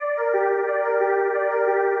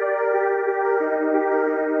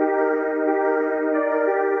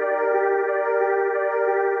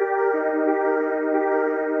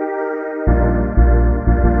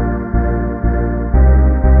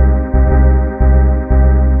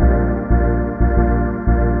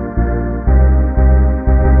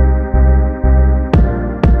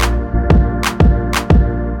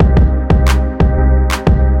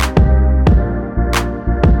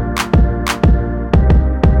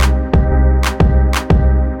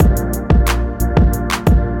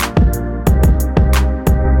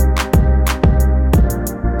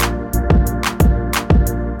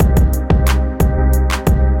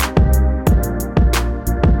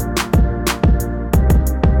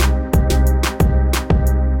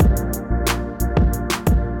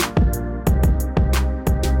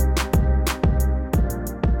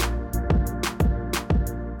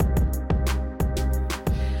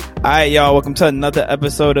All right, y'all. Welcome to another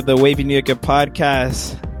episode of the Wavy New Yorker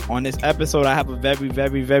podcast. On this episode, I have a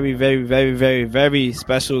very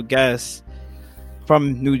special guest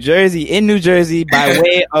from New Jersey, in New Jersey, by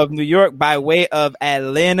way of New York, by way of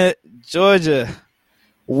Atlanta, Georgia.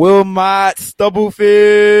 Wilmot Stubblefield.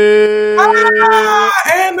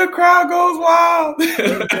 And the crowd goes wild.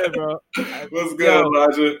 What's good, bro? What's good,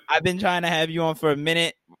 Elijah? I've been trying to have you on for a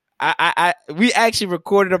minute. We actually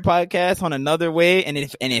recorded a podcast on another way, and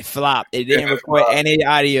it flopped. It didn't record any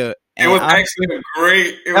audio. It was actually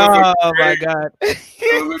great. My god,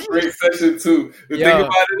 it was a great session too. The thing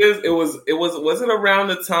about it is, was it around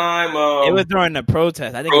the time? It was during the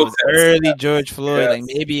protest. I think it was early George Floyd, like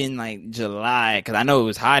maybe in like July, because I know it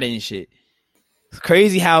was hot and shit. It's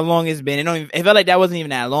crazy how long it's been. It felt like that wasn't even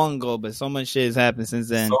that long ago, but so much shit has happened since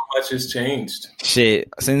then. So much has changed. Shit.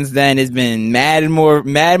 Since then, it's been mad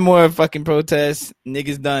more fucking protests.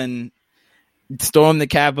 Niggas done stormed the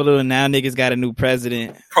Capitol, and now niggas got a new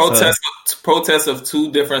president. Protests of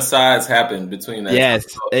two different sides happened between that. Yes,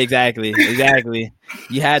 exactly.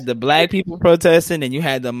 You had the black people protesting, and you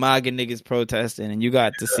had the MAGA niggas protesting, and you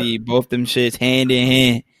got to see both them shits hand in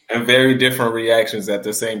hand. And very different reactions at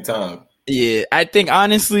the same time. Yeah, I think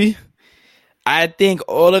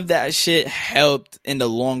all of that shit helped in the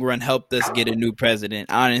long run, helped us get a new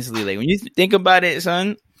president. Honestly, like when you think about it,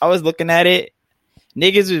 son, I was looking at it.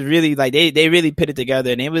 Niggas was really like they really put it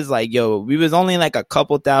together, and it was like, yo, we was only like a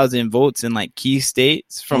couple thousand votes in like key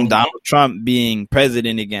states from Donald Trump being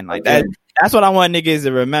president again. Like that's what I want niggas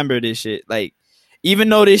to remember. This shit, like even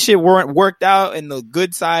though this shit weren't worked out and the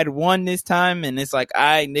good side won this time, and it's like, all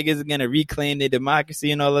right, niggas are gonna reclaim their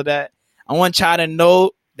democracy and all of that. I want y'all to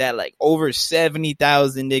know that like over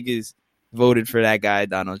 70,000 niggas voted for that guy,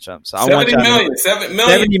 Donald Trump. So I want y'all 7 million.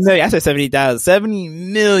 70 million. I said 70,000. 70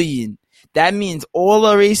 million. That means all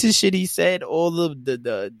the racist shit he said, all of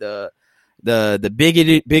the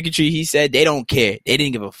bigotry he said, they don't care. They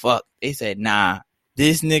didn't give a fuck. They said, nah,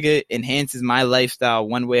 this nigga enhances my lifestyle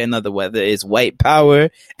one way or another, whether it's white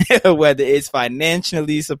power, whether it's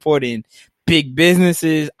financially supporting big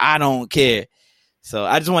businesses, I don't care. So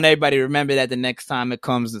I just want everybody to remember that the next time it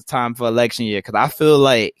comes the time for election year, because I feel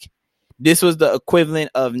like this was the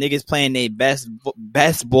equivalent of niggas playing their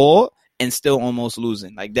best ball and still almost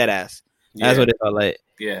losing, like dead ass. That's what it felt like.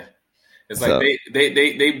 Yeah, it's like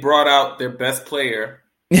they brought out their best player,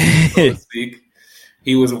 so to speak.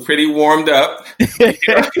 He was pretty warmed up. He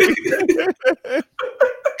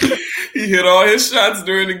hit all his shots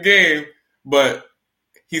during the game, but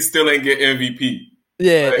he still ain't get MVP.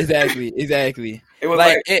 Yeah, like, exactly. It was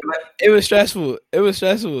it was stressful. It was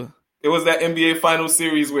stressful. It was that NBA final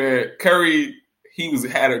series where Curry,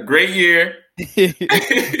 had a great year,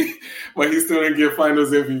 but he still didn't get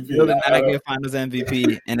Finals MVP. Still did not get Finals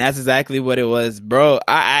MVP, and that's exactly what it was, bro.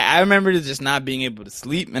 I remember just not being able to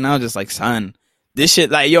sleep, and I was just like, son, this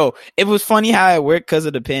shit, like, yo, it was funny how it worked because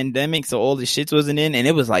of the pandemic, so all the shits wasn't in, and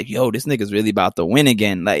it was like, yo, this nigga's really about to win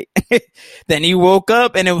again. Like, then he woke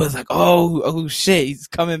up, and it was like, oh shit, he's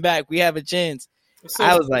coming back. We have a chance. So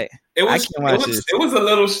I was like, it was a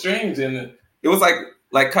little strange, and it was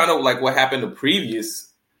like kind of like what happened the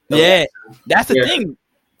previous. Yeah, that's the thing.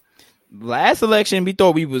 Last election, we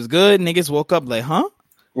thought we was good. Niggas woke up like, huh?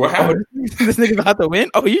 What happened? This nigga about to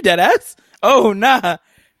win? Oh, you dead ass? Oh, nah.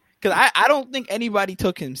 Because I don't think anybody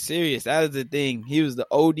took him serious. That was the thing. He was the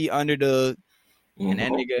OD underdog. And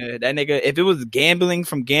that nigga, if it was gambling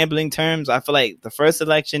from gambling terms, I feel like the first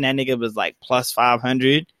election, that nigga was like plus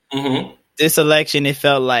 500. Mm-hmm. This election, it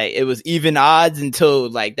felt like it was even odds until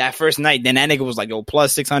like that first night. Then that nigga was like, yo,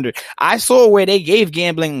 plus 600. I saw where they gave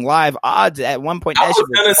gambling live odds at one point. I was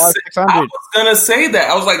gonna say that.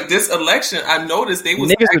 I was like, this election, I noticed they was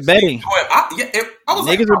niggas were betting.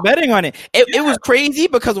 Niggas were betting on it. It was crazy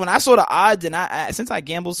because when I saw the odds, and since I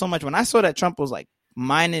gambled so much, when I saw that Trump was like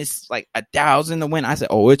minus like 1,000 to win, I said,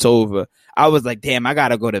 oh, it's over. I was like, damn, I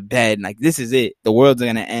gotta go to bed. Like, this is it. The world's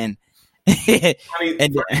gonna end. Funny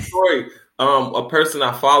story. A person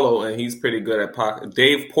I follow, and he's pretty good at pocket.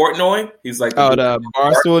 Dave Portnoy. He's like the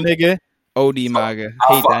Barstool nigga. OD MAGA.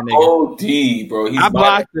 Hate that nigga. OD, bro. I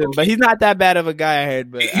blocked him, but he's not that bad of a guy, I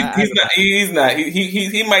heard. But he's not.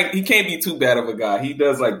 He can't be too bad of a guy. He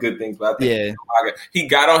does like good things, but I think he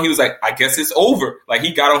got on. He was like, I guess it's over. Like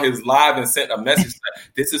he got on his live and sent a message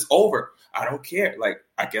like, this is over. I don't care. Like,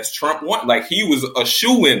 I guess Trump won. Like, he was a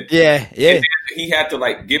shoo-in. Yeah. He had to,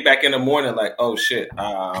 like, get back in the morning, like, oh, shit.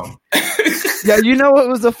 Yeah, you know what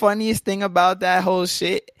was the funniest thing about that whole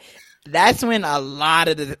shit? that's when a lot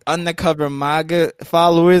of the undercover MAGA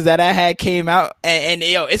followers that I had came out, and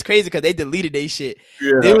yo, it's crazy because they deleted their shit.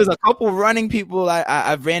 Yeah. There was a couple running people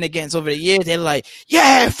I ran against over the years. They're like,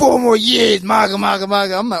 yeah, 4 more years, MAGA. I'm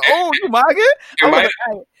like, oh, you MAGA? I'm like,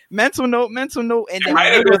 mental note. And then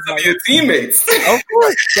might have been some of your teammates. Of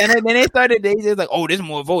course. Then they started, they just like, oh, there's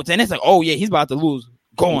more votes. And it's like, oh yeah, he's about to lose.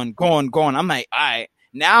 Going. I'm like, all right.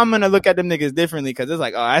 Now I'm going to look at them niggas differently because it's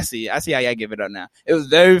like, oh, I see how y'all give it up now. It was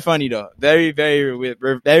very funny though. Very, very,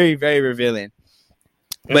 very, very revealing.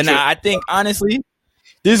 But now I think honestly,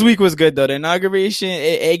 this week was good though. The inauguration,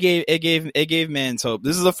 it gave mans hope.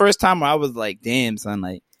 This is the first time where I was like, damn son,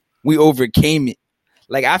 like we overcame it.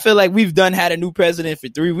 Like I feel like we've had a new president for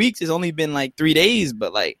 3 weeks. It's only been like 3 days,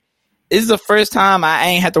 but like, this is the first time I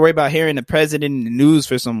ain't have to worry about hearing the president in the news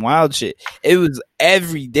for some wild shit. It was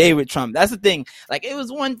every day with Trump. That's the thing. Like, it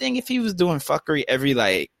was one thing if he was doing fuckery every,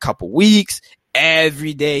 like, couple weeks.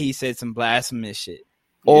 Every day he said some blasphemous shit.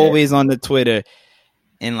 Yeah. Always on the Twitter.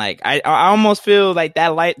 And, like, I almost feel like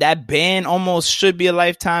that ban almost should be a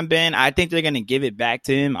lifetime ban. I think they're going to give it back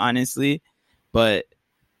to him, honestly. But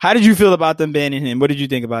how did you feel about them banning him? What did you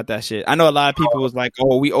think about that shit? I know a lot of people was like,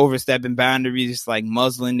 oh, we overstepping boundaries like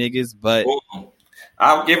Muslim niggas, but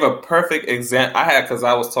I'll give a perfect example. Because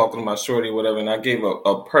I was talking to my shorty or whatever, and I gave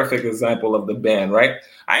a perfect example of the ban, right?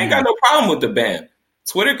 I ain't got no problem with the ban.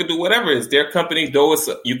 Twitter could do whatever. It's their company. Though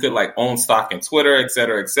you could like own stock in Twitter, et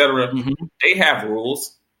cetera, et cetera. Mm-hmm. They have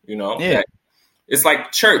rules, you know. Yeah. It's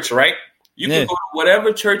like church, right? You can go to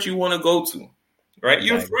whatever church you want to go to, right?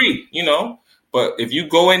 You're free, you know. But if you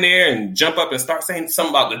go in there and jump up and start saying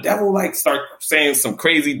something about the devil, like start saying some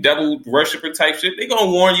crazy devil worshiper type shit, they're going to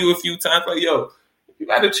warn you a few times, like, yo, you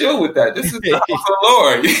got to chill with that. This is the house of the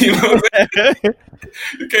Lord. You know what I'm saying?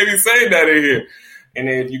 You can't be saying that in here. And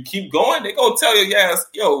then if you keep going, they're going to tell you,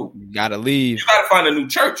 yo, you got to leave. You got to find a new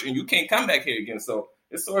church and you can't come back here again. So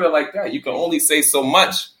it's sort of like that. You can only say so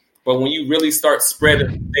much. But when you really start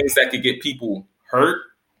spreading things that could get people hurt.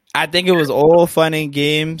 I think it was all fun and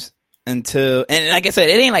games. Until, and like I said,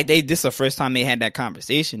 it ain't like this is the first time they had that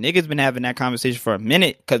conversation. Niggas been having that conversation for a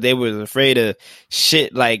minute because they was afraid of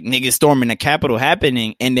shit like niggas storming the Capitol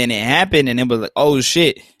happening, and then it happened, and it was like, oh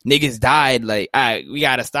shit, niggas died. Like, all right, we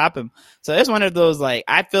gotta stop him. So it's one of those like,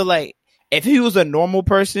 I feel like if he was a normal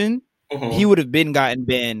person, he would have been gotten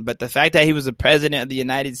banned. But the fact that he was the president of the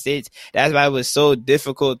United States, that's why it was so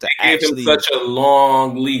difficult to actually give him such a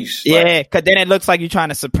long leash. Yeah, because then it looks like you're trying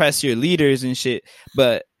to suppress your leaders and shit.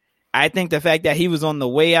 But I think the fact that he was on the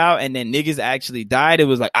way out and then niggas actually died, it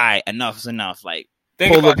was like, all right, enough's enough. Like,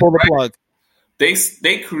 pull the plug.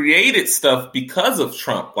 They created stuff because of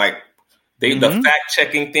Trump. Like, the fact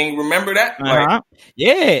checking thing. Remember that? Like,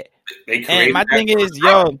 yeah. They created. And my thing is,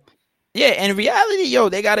 in reality,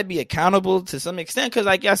 they got to be accountable to some extent. Because,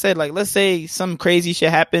 like I said, like, let's say some crazy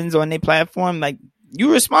shit happens on their platform, like,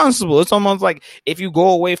 you're responsible. It's almost like if you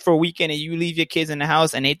go away for a weekend and you leave your kids in the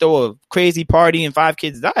house and they throw a crazy party and 5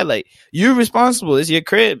 kids die, like, you're responsible. It's your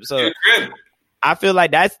crib. So I feel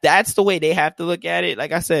like that's the way they have to look at it.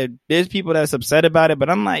 Like I said, there's people that's upset about it, but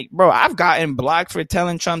I'm like, bro, I've gotten blocked for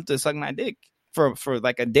telling Trump to suck my dick for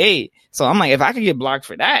like a day. So I'm like, if I could get blocked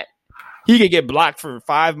for that, he could get blocked for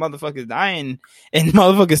 5 motherfuckers dying and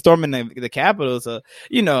motherfuckers storming the Capitol. So,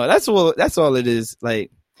 you know, that's all it is. Like,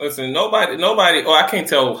 listen, nobody. Oh, I can't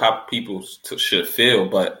tell how people should feel,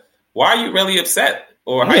 but why are you really upset?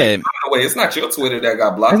 Or by the way, it's not your Twitter that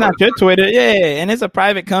got blocked. It's not your Twitter, and it's a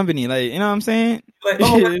private company. Like, you know what I'm saying? Like,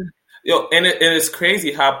 and it's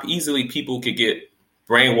crazy how easily people could get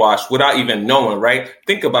brainwashed without even knowing, right?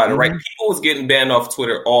 Think about it, right? People was getting banned off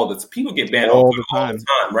Twitter people get banned off Twitter all the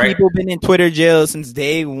time, right? People been in Twitter jail since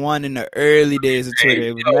day one in the early days of Twitter.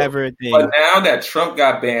 It was never a thing. But now that Trump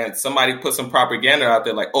got banned, somebody put some propaganda out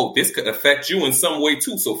there like, oh, this could affect you in some way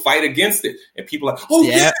too, so fight against it. And people are like, oh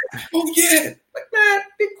yeah. Like, man,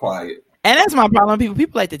 be quiet. And that's my problem.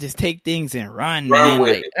 People like to just take things and run, man.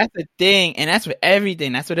 Like, that's the thing. And that's with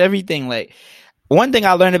everything. Like, one thing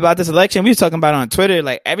I learned about this election, we was talking about it on Twitter,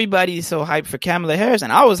 like, everybody's so hyped for Kamala Harris,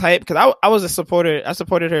 and I was hyped because I was a supporter. I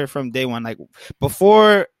supported her from day one. Like,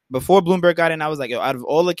 before Bloomberg got in, I was like, yo, out of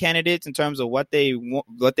all the candidates in terms of what they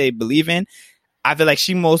believe in, I feel like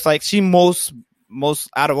she most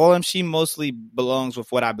out of all of them, she mostly belongs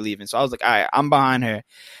with what I believe in. So I was like, all right, I'm behind her.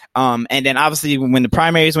 And then obviously when the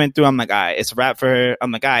primaries went through, I'm like, all right, it's a wrap for her.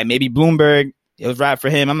 I'm like, all right, maybe Bloomberg, It was right for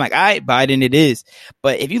him. I'm like, all right, Biden, it is.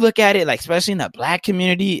 But if you look at it, like, especially in the black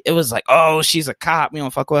community, it was like, oh, she's a cop. We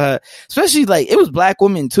don't fuck with her. Especially, like, it was black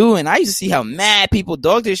women, too. And I used to see how mad people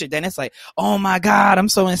dog this shit. Then it's like, oh, my God, I'm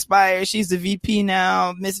so inspired. She's the VP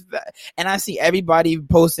now. And I see everybody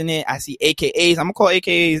posting it. I see AKAs. I'm going to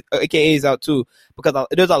call AKAs out, too. Because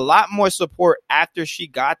there's a lot more support after she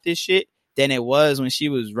got this shit than it was when she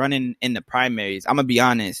was running in the primaries. I'm going to be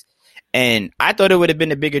honest. And I thought it would have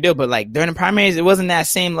been a bigger deal, but like during the primaries, it wasn't that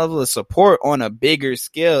same level of support on a bigger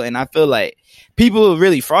scale. And I feel like people are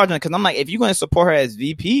really fraudulent because I'm like, if you're going to support her as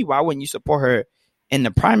VP, why wouldn't you support her in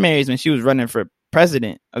the primaries when she was running for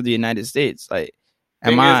president of the United States? Like,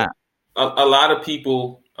 a lot of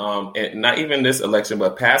people, and not even this election,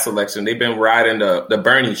 but past election, they've been riding the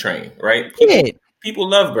Bernie train, right? People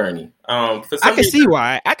love Bernie. I can see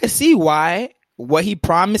why. I can see why what he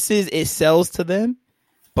promises, it sells to them.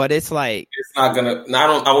 But it's like it's not gonna. I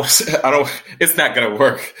don't. It's not gonna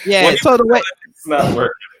work. Yeah. So the way it's not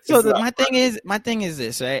working. So my thing is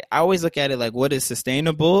this, right? I always look at it like what is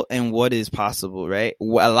sustainable and what is possible, right? A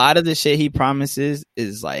lot of the shit he promises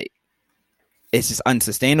is like it's just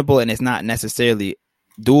unsustainable and it's not necessarily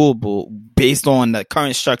doable based on the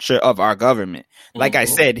current structure of our government. Like I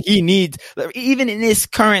said, he needs, even in this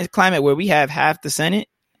current climate where we have half the Senate,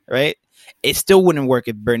 right? It still wouldn't work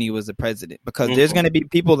if Bernie was the president because there's going to be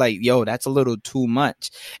people like, yo, that's a little too much.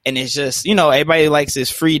 And it's just, everybody likes this,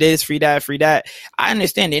 free that, free that. I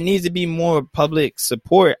understand there needs to be more public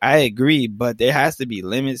support. I agree, but there has to be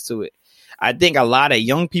limits to it. I think a lot of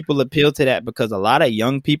young people appeal to that because a lot of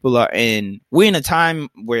young people we're in a time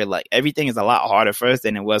where like everything is a lot harder for us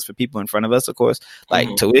than it was for people in front of us, of course. Like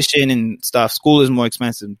tuition and stuff, school is more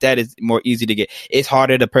expensive. Debt is more easy to get. It's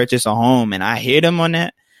harder to purchase a home. And I hear them on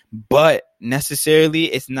that. But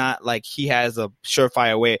necessarily, it's not like he has a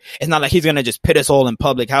surefire way. It's not like he's going to just put us all in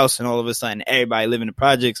public house and all of a sudden everybody live in the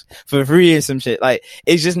projects for free or some shit. Like,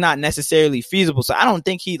 it's just not necessarily feasible. So I don't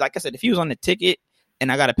think like I said, if he was on the ticket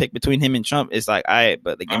and I got to pick between him and Trump, it's like, all right,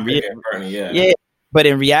 but like yeah. But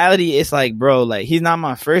in reality, it's like, bro, like he's not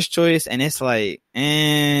my first choice. And it's like,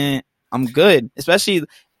 I'm good. Especially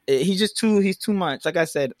he's too much. Like I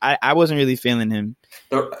said, I wasn't really feeling him.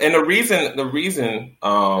 And the reason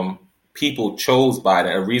people chose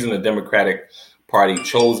Biden, the reason the Democratic Party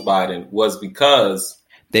chose Biden was because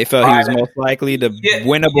they felt he was most likely the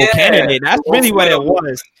winnable candidate. That's really what it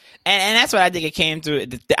was. And that's what I think it came to.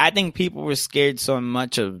 I think people were scared so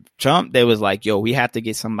much of Trump. They was like, yo, we had to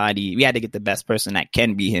get the best person that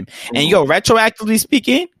can be him. And retroactively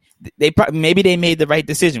speaking, maybe they made the right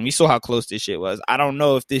decision. We saw how close this shit was. I don't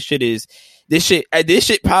know if this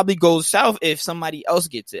shit probably goes south if somebody else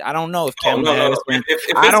gets it. I don't know if Kamala Harris.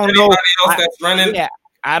 If I don't know else that's running. Yeah,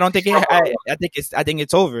 I don't think I think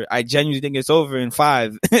it's over. I genuinely think it's over in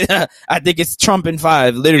 5. I think it's Trump in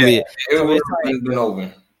 5. Literally, it would have been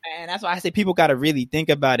over. And that's why I say people got to really think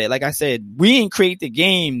about it. Like I said, we didn't create the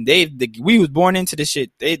game. We was born into the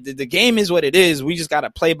shit. The game is what it is. We just got to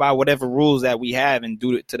play by whatever rules that we have and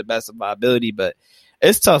do it to the best of our ability. But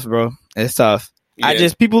it's tough, bro. It's tough. Yeah.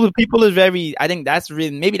 People is very, I think that's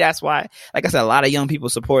really, maybe that's why, like I said, a lot of young people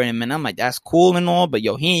supporting him. And I'm like, that's cool and all, but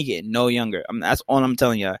yo, he ain't getting no younger. That's all I'm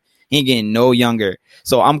telling y'all. He ain't getting no younger.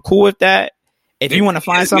 So I'm cool with that. If you want to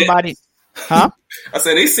find somebody, huh? I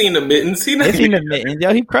said they seen the mittens. They seen the mittens.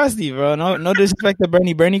 Yo, he crusty, bro. No disrespect to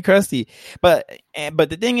Bernie. Bernie crusty. But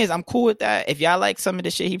the thing is, I'm cool with that. If y'all like some of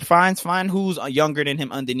the shit he finds, find who's younger than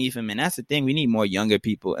him underneath him. And that's the thing. We need more younger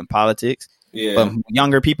people in politics. Yeah. But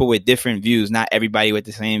younger people with different views, not everybody with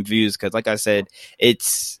the same views. Because like I said,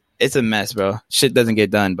 it's a mess, bro. Shit doesn't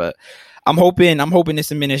get done. But I'm hoping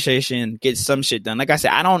this administration gets some shit done. Like I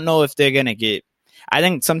said, I don't know if they're gonna get. I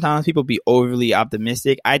think sometimes people be overly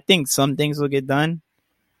optimistic. I think some things will get done.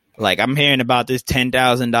 Like I'm hearing about this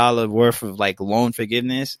 $10,000 worth of like loan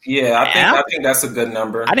forgiveness. Yeah, I think that's a good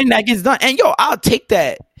number. I think that gets done. And I'll take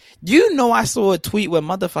that. I saw a tweet where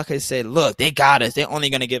motherfuckers said, look, they got us. They're only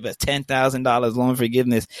going to give us $10,000 loan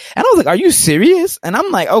forgiveness. And I was like, are you serious? And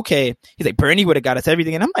I'm like, okay. He's like, Bernie would have got us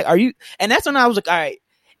everything. And I'm like, are you? And that's when I was like, all right.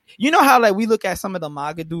 You know how like we look at some of the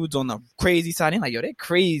MAGA dudes on the crazy side and like, yo, they're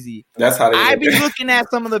crazy. That's how I be looking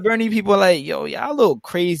at some of the Bernie people like, yo, y'all a little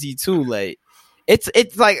crazy too. Like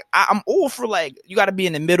it's like I'm all for like you got to be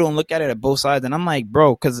in the middle and look at it at both sides. And I'm like,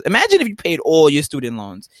 bro, because imagine if you paid all your student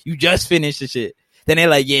loans, you just finished the shit. Then they're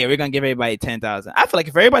like, yeah, we're gonna give everybody $10,000. I feel like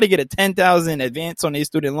if everybody get a $10,000 advance on their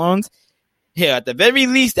student loans. Yeah, at the very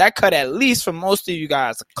least, that cut at least for most of you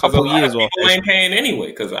guys a couple years off. People ain't paying anyway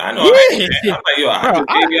because I know. Yeah. I'm like, yo, I just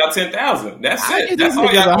gave y'all $10,000. That's it. That's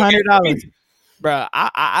all y'all $100. Bro,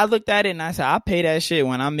 I looked at it and I said, I'll pay that shit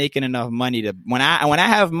when I'm making enough money to when I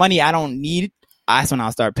have money I don't need that's when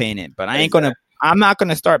I'll start paying it. But I'm not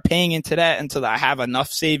gonna start paying into that until I have enough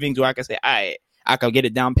savings where I can say, I can get a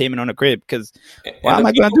down payment on a crib. Because why am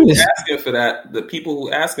I going to do this? Asking for that, the people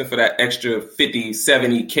who asking for that extra 50,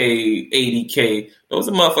 70K, 80K, those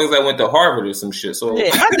are motherfuckers that went to Harvard or some shit. So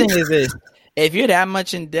yeah, my thing is this: if you're that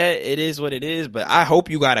much in debt, it is what it is. But I hope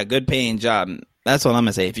you got a good paying job. That's all I'm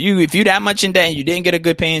gonna say. If you that much in debt and you didn't get a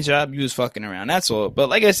good paying job, you was fucking around. That's all. But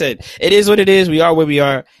like I said, it is what it is. We are where we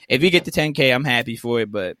are. If you get to 10K, I'm happy for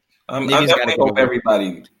it. But I definitely hope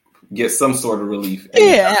everybody get some sort of relief.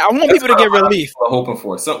 Yeah, I want people to get relief. We're hoping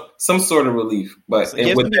for some sort of relief, but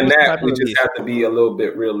within that, we just have to be a little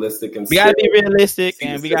bit realistic. And we gotta be realistic,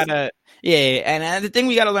 and we gotta And the thing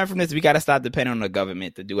we gotta learn from this, we gotta stop depending on the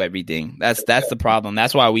government to do everything. That's the problem.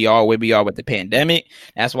 That's why we are where we are with the pandemic.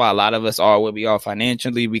 That's why a lot of us are where we are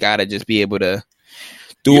financially. We gotta just be able to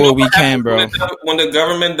do what we can, bro. When the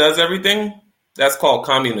government does everything, that's called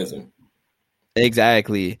communism.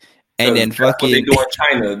 Exactly. And then what they do in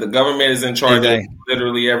China. The government is in charge of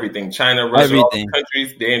literally everything. China, Russia, all the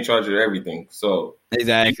countries, they're in charge of everything. So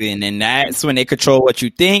exactly. And then that's when they control what you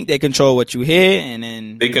think, they control what you hear, and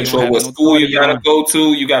then they control what school you gotta go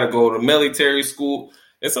to. You gotta go to military school.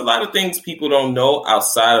 There's a lot of things people don't know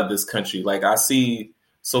outside of this country. Like I see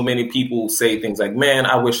so many people say things like, man,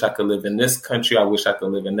 I wish I could live in this country. I wish I could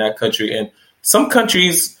live in that country. And some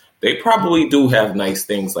countries, they probably do have nice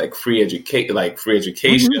things like free education.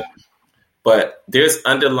 Mm-hmm. But there's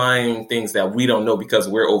underlying things that we don't know because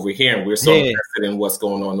we're over here and we're so invested in what's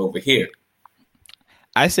going on over here.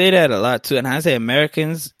 I say that a lot too, and I say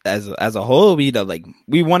Americans as a whole, we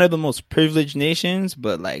one of the most privileged nations,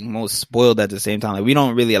 but like most spoiled at the same time. Like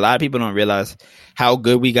a lot of people don't realize how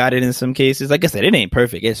good we got it in some cases. Like I said, it ain't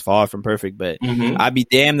perfect; it's far from perfect. But I'd be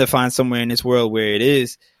damned to find somewhere in this world where it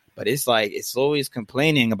is. But it's like it's always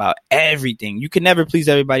complaining about everything. You can never please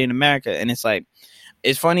everybody in America, and it's like.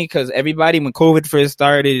 It's funny because everybody, when COVID first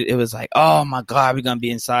started, it was like, oh my God, we're going to be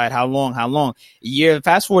inside. How long?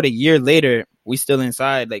 Fast forward a year later, we still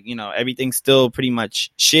inside. Like, everything's still pretty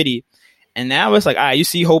much shitty. And now it's like, all right, you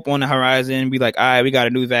see hope on the horizon. We like, all right, we got a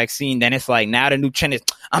new vaccine. Then it's like, now the new trend is,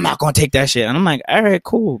 I'm not going to take that shit. And I'm like, all right,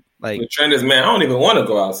 cool. Like the trend is, man, I don't even want to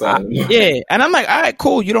go outside. And I'm like, all right,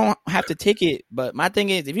 cool. You don't have to take it. But my thing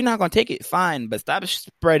is, if you're not going to take it, fine. But stop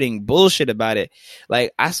spreading bullshit about it.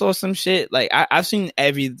 Like I saw some shit. Like I've seen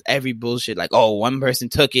every bullshit. Like, oh, one person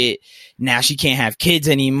took it. Now she can't have kids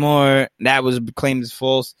anymore. That was claimed as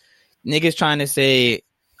false. Niggas trying to say,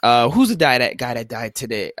 who's the guy that died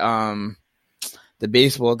today? The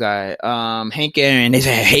baseball guy, Hank Aaron. They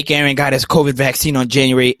said Hank Aaron got his COVID vaccine on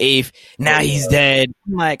January 8th. Now he's dead.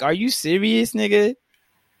 I'm like, are you serious, nigga?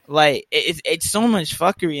 Like, it's so much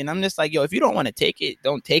fuckery. And I'm just like, yo, if you don't want to take it,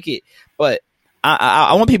 don't take it. But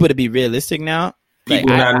I want people to be realistic now.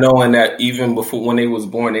 People not knowing that even before when they was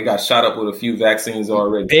born, they got shot up with a few vaccines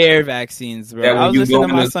already. Their vaccines, bro. I was listening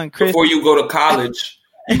to my son Chris. Before you go to college,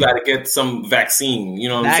 you got to get some vaccine. You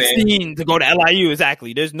know what I'm saying? Vaccine to go to LIU,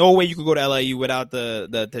 exactly. There's no way you could go to LIU without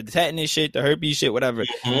the tetanus shit, the herpes shit, whatever.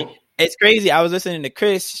 Mm-hmm. It's crazy. I was listening to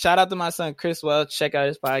Chris. Shout out to my son Chris Welch. Check out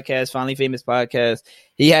his podcast, Finally Famous Podcast.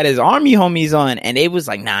 He had his army homies on, and they was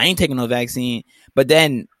like, "Nah, I ain't taking no vaccine." But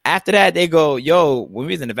then after that, they go, "Yo, when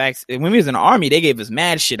we was in the army, they gave us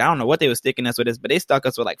mad shit. I don't know what they were sticking us with this, but they stuck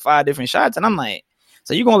us with like 5 different shots." And I'm like,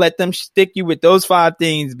 so you gonna let them stick you with those 5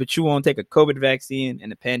 things, but you won't take a COVID vaccine in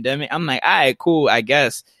the pandemic? I'm like, all right, cool, I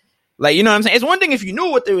guess. Like, you know what I'm saying? It's one thing if you knew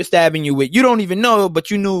what they were stabbing you with. You don't even know, but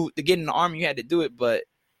you knew to get in the army you had to do it. But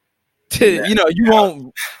you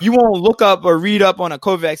won't look up or read up on a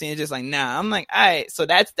COVID vaccine. It's just like, nah. I'm like, all right. So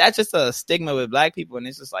that's just a stigma with black people, and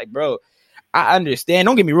it's just like, bro, I understand.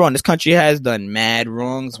 Don't get me wrong. This country has done mad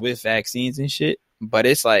wrongs with vaccines and shit, but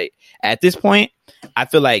it's like at this point, I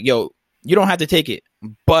feel like, yo, you don't have to take it.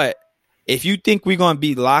 But if you think we're going to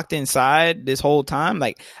be locked inside this whole time,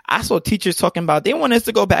 like I saw teachers talking about they want us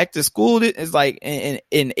to go back to school. It's like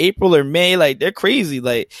in April or May, like they're crazy.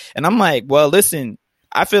 Like, and I'm like, well, listen,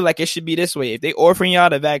 I feel like it should be this way. If they offering y'all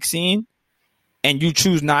the vaccine and you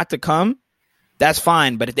choose not to come, that's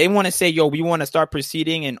fine. But if they want to say, yo, we want to start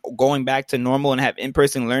proceeding and going back to normal and have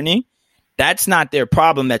in-person learning, that's not their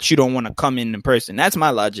problem that you don't want to come in person. That's my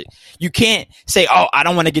logic. You can't say, oh, I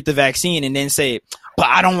don't want to get the vaccine and then say, but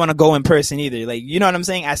I don't want to go in person either. Like, you know what I'm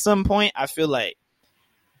saying? At some point, I feel like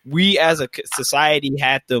we as a society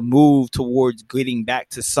have to move towards getting back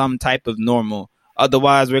to some type of normal.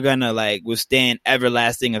 Otherwise, we're going to like withstand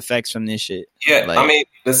everlasting effects from this shit. Yeah, like, I mean,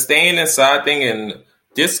 the staying inside thing in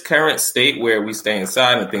this current state where we stay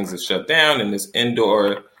inside and things are shut down and this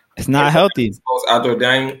indoor. It's not healthy. Outdoor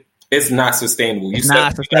dining. It's not sustainable. It's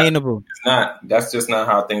not sustainable. It's not. That's just not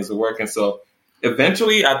how things are working. So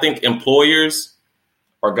eventually, I think employers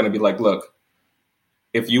are going to be like, look,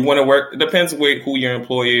 if you want to work, it depends who your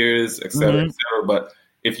employer is, et cetera, et cetera. But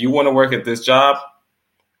if you want to work at this job,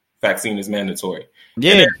 vaccine is mandatory.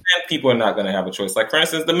 Yeah. And then people are not going to have a choice. Like, for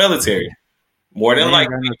instance, the military. More than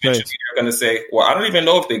likely, eventually they're going to say, well, I don't even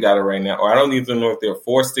know if they got it right now, or I don't even know if they're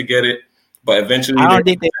forced to get it. But eventually, I don't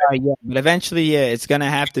think they are yet. But eventually, yeah, it's going to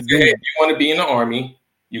have to be. Hey, if you want to be in the Army,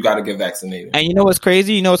 you got to get vaccinated. And you know what's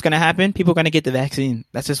crazy? You know what's going to happen? People are going to get the vaccine.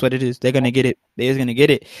 That's just what it is. They're going to get it. They're just going to get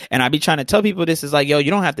it. And I be trying to tell people this is like, yo, you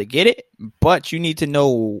don't have to get it, but you need to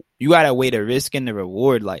know you got to weigh the risk and the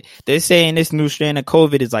reward. Like, they're saying this new strand of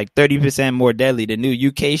COVID is like 30% more deadly, the new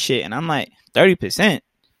UK shit. And I'm like, 30%?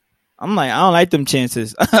 I'm like, I don't like them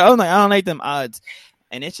chances. I'm like, I don't like them odds.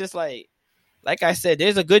 And it's just like I said,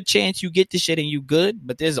 there's a good chance you get this shit and you good,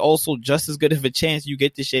 but there's also just as good of a chance you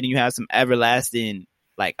get this shit and you have some everlasting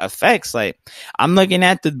like effects. Like, I'm looking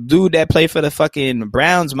at the dude that played for the fucking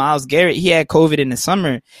Browns, Myles Garrett. He had COVID in the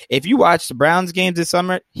summer. If you watch the Browns games this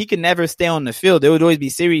summer, he could never stay on the field. There would always be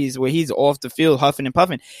series where he's off the field huffing and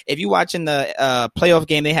puffing. If you watching the playoff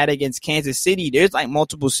game they had against Kansas City, there's like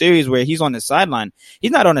multiple series where he's on the sideline.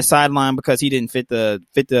 He's not on the sideline because he didn't fit the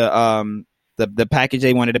package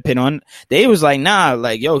they wanted to put on. They was like, nah,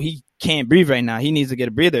 like, yo, he can't breathe right now. He needs to get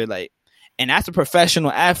a breather. Like, and that's a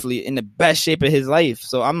professional athlete in the best shape of his life.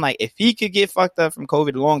 So I'm like, if he could get fucked up from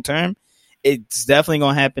COVID long term, it's definitely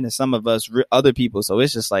going to happen to some of us, other people. So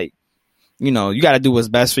it's just like, you know, you got to do what's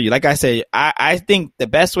best for you. Like I said, I think the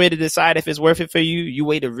best way to decide if it's worth it for you, you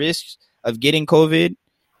weigh the risks of getting COVID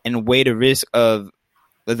and weigh the risk of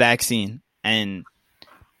the vaccine. And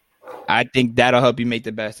I think that'll help you make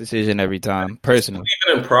the best decision every time, personally.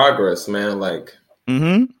 Even in progress, man, like,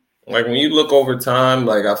 like when you look over time,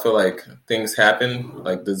 like I feel like things happen,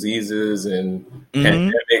 like diseases and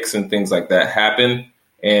pandemics and things like that happen,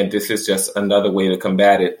 and this is just another way to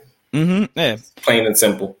combat it. Yeah, plain and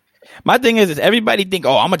simple. My thing is everybody think,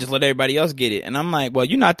 oh, I'm gonna just let everybody else get it, and I'm like, well,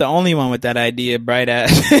 you're not the only one with that idea, bright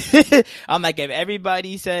ass. I'm like, if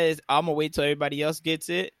everybody says I'm gonna wait till everybody else gets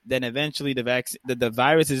it, then eventually the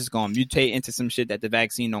virus is just gonna mutate into some shit that the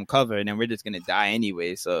vaccine don't cover, and then we're just gonna die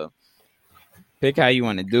anyway. So pick how you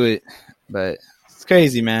want to do it, but it's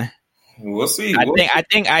crazy, man. We'll see. I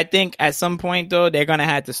think at some point though they're gonna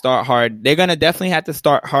have to start hard. They're gonna definitely have to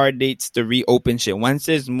start hard dates to reopen shit. Once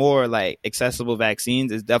there's more like accessible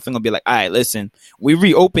vaccines, it's definitely gonna be like, all right, listen, we're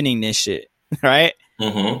reopening this shit, right?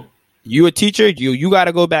 You a teacher, you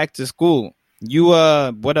gotta go back to school. You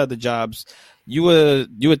what other jobs? You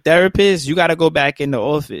a therapist, you gotta go back in the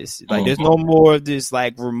office. Like there's no more of this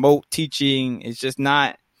like remote teaching. It's just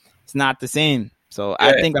not. It's not the same. So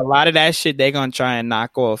I think a lot of that shit they're gonna try and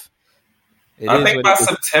knock off. I think by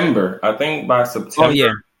September. Oh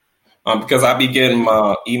yeah. Because I be getting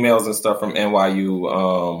my emails and stuff from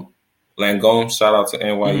NYU Langone. Shout out to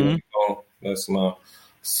NYU Langone. That's my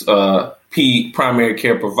primary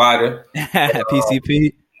care provider.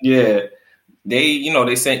 PCP. Yeah.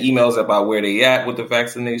 They sent emails about where they at with the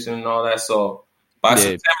vaccination and all that. So by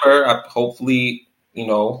September, hopefully,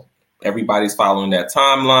 everybody's following that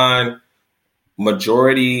timeline.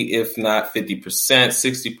 Majority, if not 50%,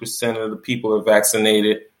 60% of the people are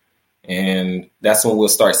vaccinated. And that's when we'll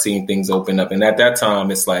start seeing things open up. And at that time,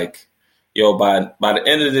 it's like, yo, by the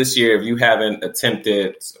end of this year, if you haven't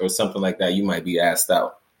attempted or something like that, you might be asked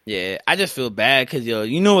out. Yeah, I just feel bad because,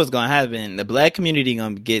 you know what's going to happen. The black community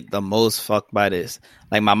going to get the most fucked by this.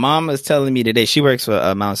 Like my mom was telling me today, she works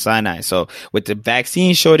for Mount Sinai. So with the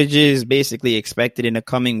vaccine shortages basically expected in the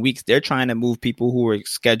coming weeks, they're trying to move people who were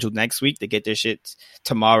scheduled next week to get their shit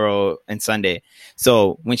tomorrow and Sunday.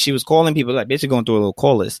 So when she was calling people, like basically going through a little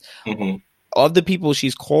call list. Of the people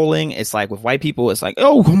she's calling, it's like with white people, it's like,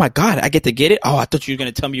 oh my God, I get to get it. Oh, I thought you were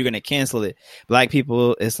going to tell me you're going to cancel it. Black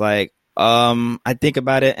people, it's like, I think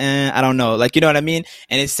about it and I don't know. Like, you know what I mean?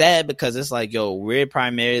 And it's sad because it's like, yo, we're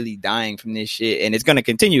primarily dying from this shit and it's going to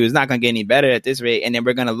continue. It's not going to get any better at this rate. And then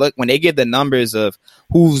we're going to look when they give the numbers of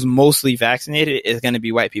who's mostly vaccinated, it's going to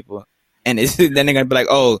be white people. And then they're going to be like,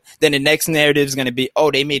 oh, then the next narrative is going to be,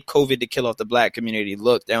 oh, they made COVID to kill off the black community.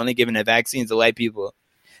 Look, they're only giving the vaccines to white people.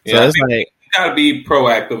 So yeah, it's like, we got to be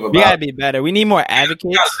proactive about it. We got to be better. We need more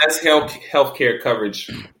advocates. That's healthcare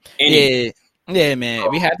coverage. Yeah, man,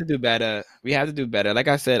 we have to do better. Like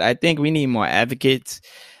I said, I think we need more advocates.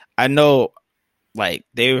 I know, like,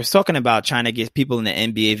 they were talking about trying to get people in the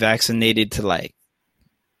NBA vaccinated to, like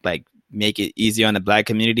make it easier on the black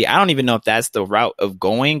community. I don't even know if that's the route of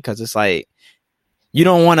going because it's like, you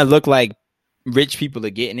don't want to look like rich people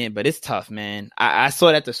are getting it, but it's tough, man. I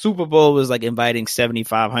saw that the Super Bowl was like inviting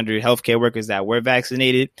 7,500 healthcare workers that were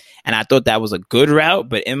vaccinated, and I thought that was a good route.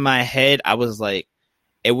 But in my head, I was like,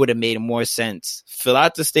 it would have made more sense. Fill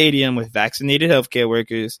out the stadium with vaccinated healthcare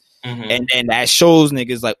workers, and then that shows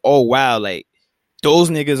niggas like, oh wow, like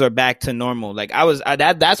those niggas are back to normal. Like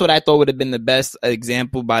that's what I thought would have been the best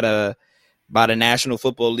example by the National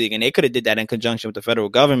Football League, and they could have did that in conjunction with the federal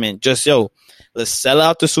government. Just let's sell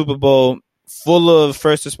out the Super Bowl full of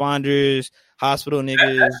first responders, hospital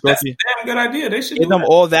niggas. That's a damn good idea. They should get them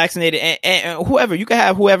all vaccinated, and whoever you can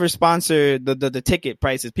have whoever sponsor the ticket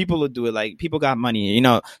prices. People will do it. Like people got money,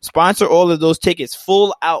 sponsor all of those tickets,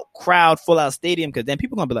 full out crowd, full out stadium, because then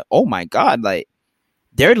people gonna be like, oh my god, like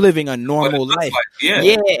they're living a normal life.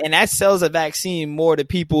 Yeah, and that sells a vaccine more to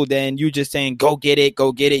people than you just saying go get it,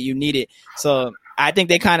 you need it. So I think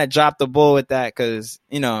they kind of dropped the ball with that because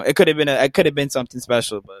it could have been something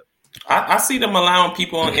special, but. I see them allowing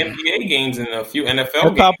people on NBA games and a few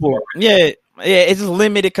NFL games. Yeah, it's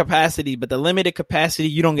limited capacity, but the limited capacity,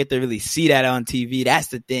 you don't get to really see that on TV. That's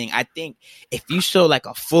the thing. I think if you show like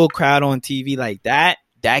a full crowd on TV like that,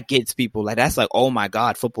 that gets people. Like that's like, oh my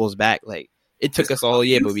God, football's back. Like it took us all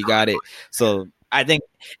year, but we got it. So I think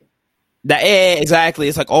that exactly.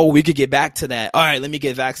 It's like, oh, we could get back to that. All right, let me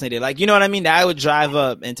get vaccinated. Like, you know what I mean? That would drive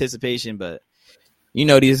up anticipation, but these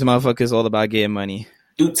motherfuckers all about getting money.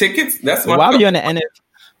 Do tickets? That's why are you on the NFL?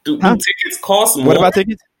 Do tickets cost more? What about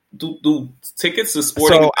tickets? Do tickets to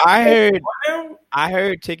sporting? So I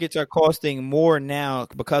heard tickets are costing more now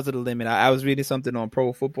because of the limit. I was reading something on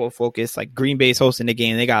Pro Football Focus, like Green Bay's hosting the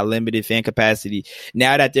game. They got limited fan capacity.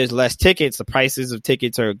 Now that there's less tickets, the prices of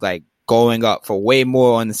tickets are like going up for way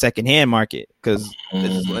more on the secondhand market because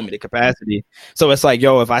there's limited capacity. So it's like,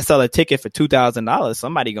 yo, if I sell a ticket for $2,000,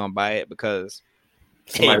 somebody gonna buy it because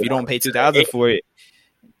if you don't pay $2,000 for it,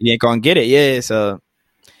 you ain't gonna get it. Yeah, so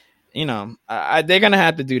they're gonna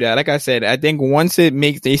have to do that. Like I said, I think once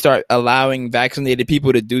they start allowing vaccinated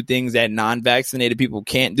people to do things that non-vaccinated people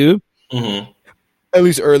can't do, at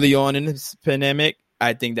least early on in this pandemic,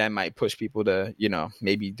 I think that might push people to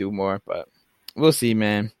maybe do more. But we'll see,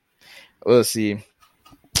 man. We'll see.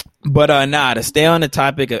 But to stay on the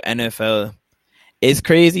topic of NFL, it's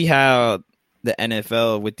crazy how the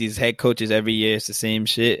NFL with these head coaches every year, it's the same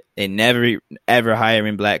shit. They never ever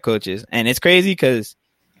hiring black coaches, and it's crazy because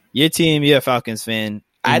your team, you're a Falcons fan.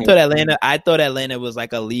 I thought Atlanta was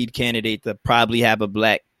like a lead candidate to probably have a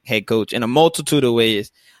black head coach in a multitude of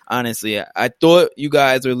ways. Honestly, I thought you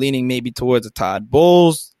guys were leaning maybe towards a Todd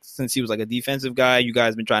Bowles since he was like a defensive guy. You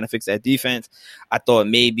guys been trying to fix that defense. I thought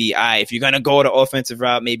maybe if you're gonna go the offensive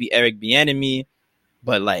route, maybe Eric Bieniemy,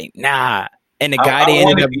 but like nah. And the guy they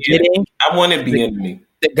ended up getting, I wanted Bieniemy.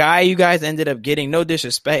 The guy you guys ended up getting, no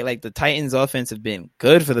disrespect, like the Titans' offense have been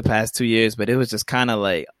good for the past 2 years, but it was just kind of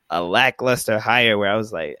like a lackluster hire where I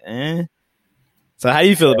was like, eh. So how do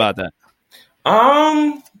you feel about that?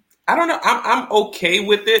 I don't know. I'm okay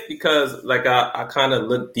with it because like I kind of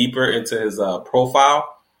looked deeper into his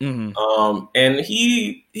profile. And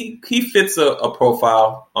he fits a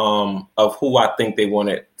profile of who I think they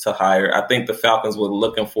wanted to hire. I think the Falcons were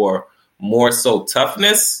looking for more so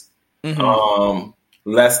toughness,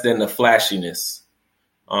 less than the flashiness.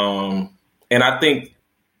 And I think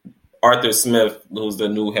Arthur Smith, who's the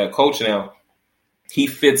new head coach now, he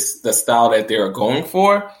fits the style that they're going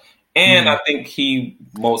for. And I think he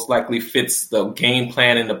most likely fits the game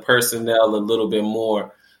plan and the personnel a little bit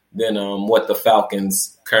more than what the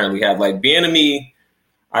Falcons currently have. Like Bieniemy,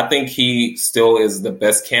 I think he still is the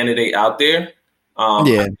best candidate out there. I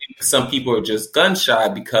think some people are just gun shy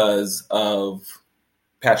because of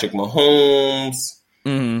Patrick Mahomes,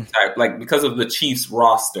 like because of the Chiefs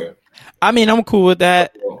roster. I mean, I'm cool with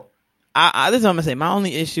that. This is what I'm gonna say. My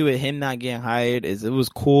only issue with him not getting hired is it was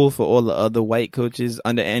cool for all the other white coaches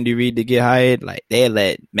under Andy Reid to get hired. Like they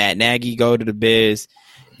let Matt Nagy go to the Bears.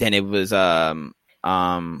 Then it was what's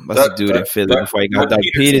the dude in Philly before he got Doug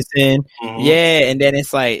Peterson. Yeah, and then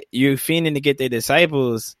it's like you're fiending to get their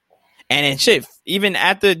disciples. And then shit, even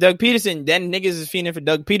after Doug Peterson, then niggas is fiending for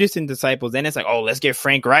Doug Peterson disciples. Then it's like, oh, let's get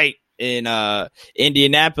Frank Wright in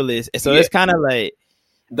Indianapolis. And so it's kind of like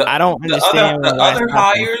I don't understand the other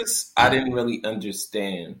hires. I didn't really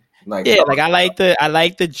understand. Like I like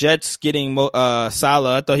the Jets getting Saleh.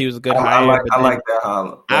 I thought he was a good hire. I like that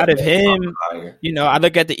hire. Out of him, I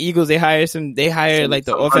look at the Eagles. They hired like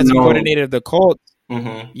the offensive coordinator of the Colts.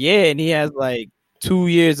 Yeah, and he has like 2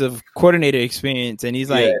 years of coordinator experience, and he's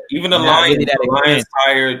like even the Lions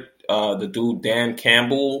hired the dude Dan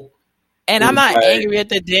Campbell. And I'm not angry at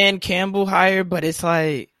the Dan Campbell hire, but it's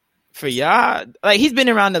like for y'all, like he's been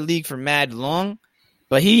around the league for mad long.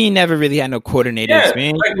 But he never really had no coordinator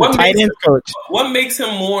experience. Like what makes him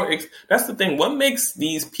more? That's the thing. What makes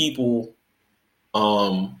these people,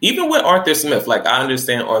 even with Arthur Smith, like I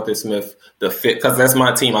understand Arthur Smith, the fit, because that's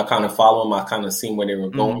my team. I kind of follow him. I kind of seen where they were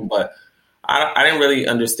going, but I didn't really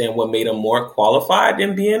understand what made him more qualified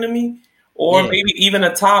than Bieniemy. Or maybe even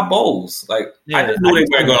a Todd Bowles. Like I just knew they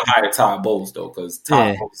weren't going to hire Todd Bowles though, because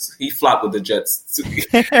Todd Bowles, he flopped with the Jets,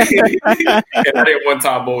 and I didn't want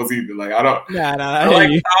Todd Bowles either. Like I don't, I like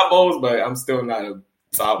Todd Bowles, but I'm still not a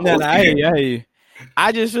Todd Bowles. I hear you.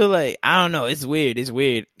 I just feel like I don't know. It's weird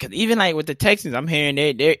because even like with the Texans, I'm hearing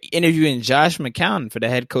they're interviewing Josh McCown for the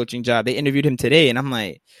head coaching job. They interviewed him today, and I'm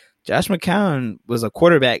like, Josh McCown was a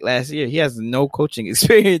quarterback last year. He has no coaching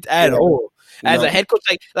experience at all. As a head coach,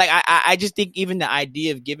 I just think even the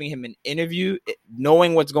idea of giving him an interview,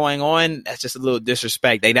 knowing what's going on, that's just a little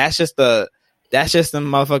disrespect. Like that's just the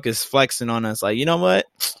motherfuckers flexing on us. Like, you know what?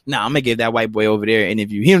 Nah, I'm gonna give that white boy over there an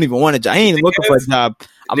interview. He don't even want a job. He ain't even looking for a job.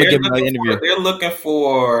 I'm gonna give him an interview. They're looking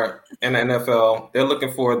for in the NFL. They're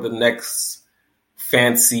looking for the next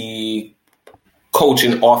fancy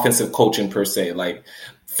coaching, offensive coaching per se, like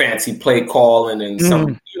fancy play calling and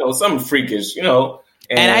some freakish,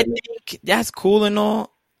 And I think that's cool and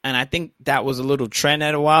all. And I think that was a little trend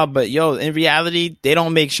at a while. But, in reality, they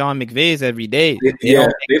don't make Sean McVays every day. They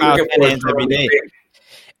don't make Kyle Shanahan's every day.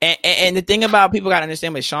 And the thing about people got to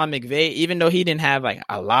understand with Sean McVay, even though he didn't have like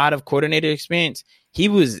a lot of coordinator experience, he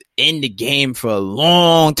was in the game for a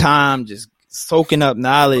long time, just soaking up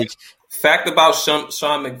knowledge. Fact about Sean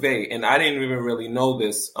McVay, and I didn't even really know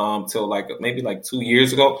this till maybe 2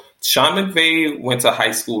 years ago. Sean McVay went to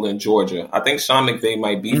high school in Georgia. I think Sean McVay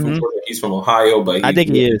might be from Georgia. He's from Ohio, but I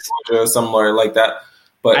think he is Georgia, somewhere like that.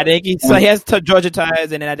 But I think he has Georgia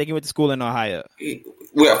ties, and then I think he went to school in Ohio.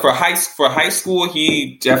 For high school,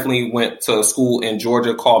 he definitely went to a school in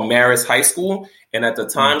Georgia called Marist High School. And at the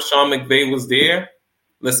time Sean McVay was there,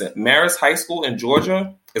 listen, Marist High School in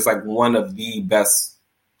Georgia is like one of the best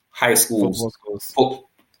high schools,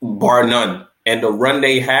 bar none. And the run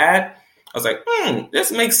they had, I was like,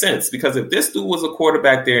 this makes sense, because if this dude was a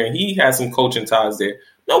quarterback there and he had some coaching ties there,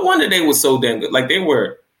 no wonder they were so damn good. Like they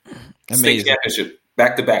were state championship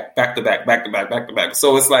back to back.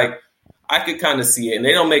 So it's like I could kind of see it, and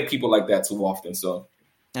they don't make people like that too often. So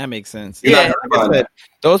that makes sense. Yeah,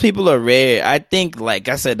 those people are rare. I think, like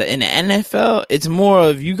I said, in the NFL, it's more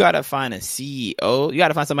of you got to find a CEO. You got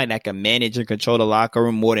to find somebody that can manage and control the locker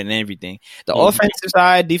room more than everything. The offensive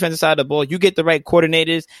side, defensive side of the ball, you get the right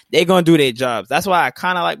coordinators, they're going to do their jobs. That's why I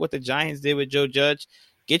kind of like what the Giants did with Joe Judge.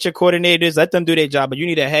 Get your coordinators, let them do their job, but you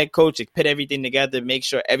need a head coach to put everything together, make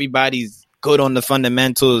sure everybody's good on the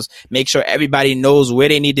fundamentals, make sure everybody knows where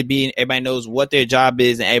they need to be, and everybody knows what their job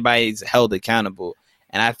is, and everybody's held accountable.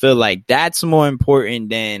 And I feel like that's more important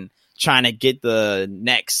than trying to get the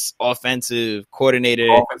next offensive coordinator.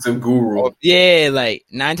 Offensive guru. Yeah, like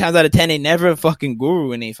 9 times out of 10, they never a fucking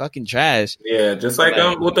guru and they fucking trash. Yeah, just like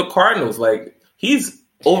with the Cardinals. Like, he's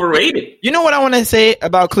overrated. You know what I want to say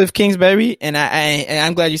about Cliff Kingsbury? And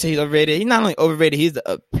I'm glad you say he's overrated. He's not only overrated, he's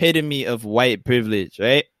the epitome of white privilege,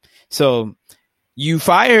 right? So you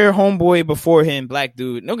fire homeboy before him, black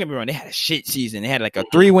dude. Don't get me wrong, they had a shit season. They had like a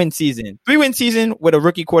 3-win season. 3-win season with a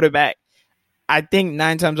rookie quarterback. I think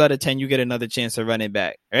 9 times out of 10, you get another chance to run it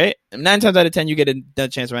back, right? 9 times out of 10, you get another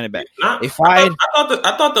chance to run it back. I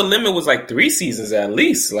thought the limit was like 3 seasons at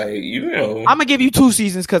least. Like, I'm going to give you 2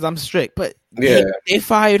 seasons because I'm strict. But they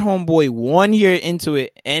fired homeboy 1 year into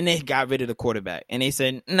it, and they got rid of the quarterback. And they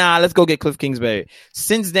said, nah, let's go get Cliff Kingsbury.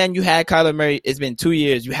 Since then, you had Kyler Murray. It's been 2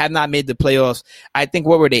 years. You have not made the playoffs. I think,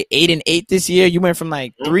 what were they, 8-8 this year? You went from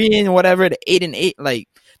like 3 and whatever to 8-8. Like,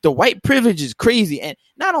 the white privilege is crazy. And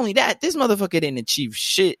not only that, this motherfucker didn't achieve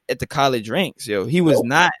shit at the college ranks, yo. He was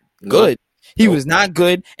not good. He was not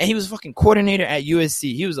good. And he was a fucking coordinator at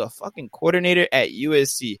USC. He was a fucking coordinator at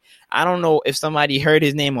USC. I don't know if somebody heard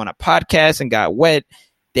his name on a podcast and got wet.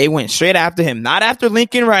 They went straight after him. Not after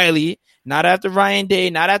Lincoln Riley, not after Ryan Day,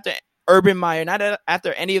 not after Urban Meyer, not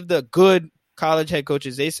after any of the good college head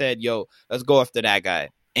coaches. They said, yo, let's go after that guy.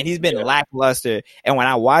 And he's been lackluster. And when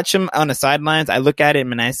I watch him on the sidelines, I look at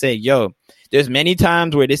him and I say, yo, there's many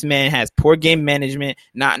times where this man has poor game management,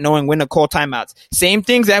 not knowing when to call timeouts. Same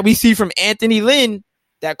things that we see from Anthony Lynn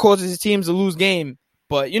that causes his teams to lose game.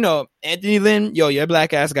 But, Anthony Lynn, yo, your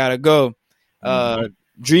black ass got to go.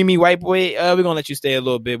 Dreamy white boy, we're going to let you stay a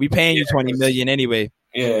little bit. We paying you $20 million anyway.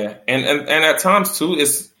 Yeah. And at times, too,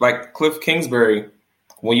 it's like Cliff Kingsbury.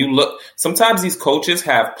 When you look, sometimes these coaches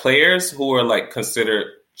have players who are like considered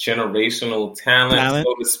generational talent,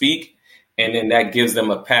 so to speak, and then that gives them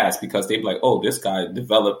a pass because they're like, oh, this guy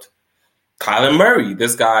developed Kyler Murray,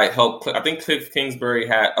 this guy helped. I think Cliff Kingsbury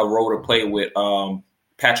had a role to play with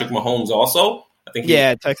Patrick Mahomes also. I think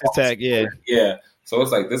Texas Tech, yeah. So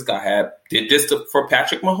it's like this guy did this for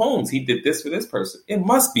Patrick Mahomes. He did this for this person. It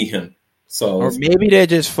must be him. So or maybe they're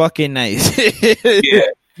just fucking nice. Yeah,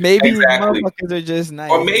 maybe exactly. Motherfuckers are just nice.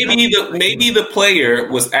 Or maybe the player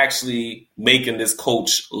was actually making this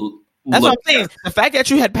coach. That's what I'm saying. The fact that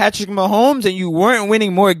you had Patrick Mahomes and you weren't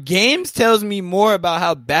winning more games tells me more about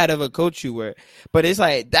how bad of a coach you were. But it's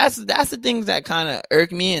like that's the things that kind of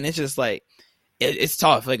irk me, and it's just like it's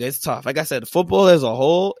tough. Like it's tough. Like I said, football as a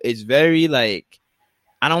whole is very like.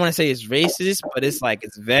 I don't want to say it's racist, but it's like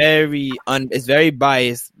it's very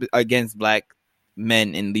biased against black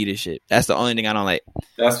men in leadership. That's the only thing I don't like.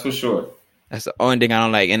 That's for sure. That's the only thing I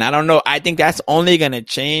don't like. And I don't know. I think that's only going to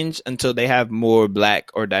change until they have more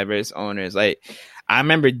black or diverse owners. Like I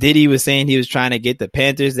remember Diddy was saying he was trying to get the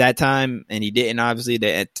Panthers that time and he didn't. Obviously,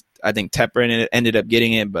 I think Tepper ended up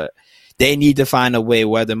getting it, but they need to find a way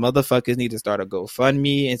where the motherfuckers need to start a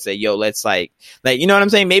GoFundMe and say, yo, let's like, you know what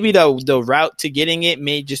I'm saying? Maybe the route to getting it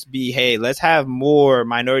may just be, hey, let's have more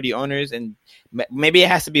minority owners and maybe it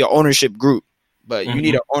has to be an ownership group, but you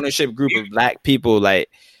need an ownership group of black people. Like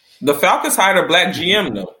the Falcons hired a black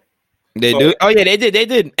GM though. They do? Oh yeah, they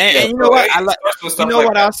did. And you know what?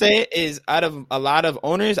 I'll say is out of a lot of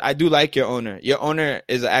owners, I do like your owner. Your owner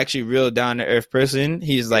is actually real down to earth person.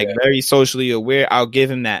 He's like very socially aware. I'll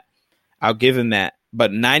give him that.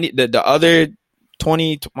 But 90, the other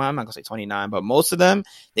 20, well, I'm not gonna say 29, but most of them,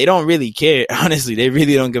 they don't really care. Honestly, they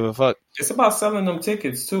really don't give a fuck. It's about selling them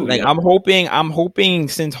tickets too. Like I'm hoping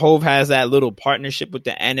since Hove has that little partnership with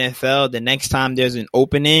the NFL, the next time there's an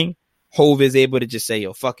opening, Hove is able to just say,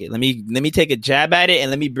 yo, fuck it. Let me take a jab at it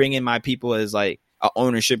and let me bring in my people as like an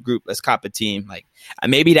ownership group. Let's cop a team. Like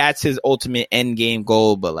maybe that's his ultimate end game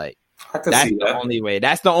goal, but like that's the only way.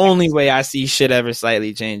 That's the only way I see shit ever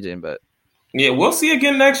slightly changing, but yeah, we'll see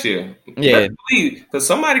again next year. Yeah, because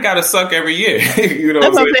somebody got to suck every year. You know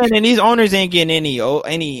that's what I'm saying. And these owners ain't getting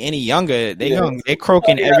any younger. They're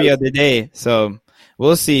croaking every other day. So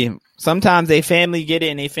we'll see. Sometimes they family get it,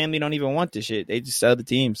 and they family don't even want the shit. They just sell the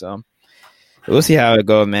team. So we'll see how it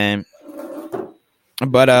goes, man.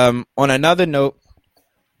 But on another note,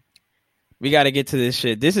 we got to get to this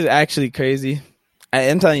shit. This is actually crazy. I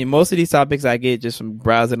am telling you, most of these topics I get just from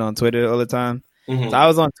browsing on Twitter all the time. So I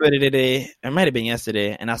was on Twitter today, it might have been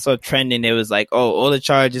yesterday, and I saw trending. It was like, oh, all the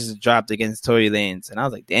charges dropped against Tory Lanez. And I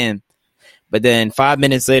was like, damn. But then 5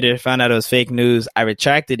 minutes later, found out it was fake news. I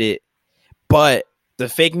retracted it. But the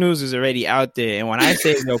fake news is already out there. And when I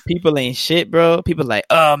say, people ain't shit, bro, people like,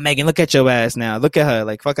 oh, Megan, look at your ass now. Look at her.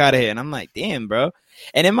 Like, fuck out of here. And I'm like, damn, bro.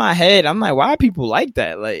 And in my head, I'm like, why are people like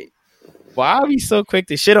that? Like, why are we so quick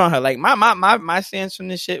to shit on her? Like, my stance from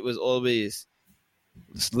this shit was always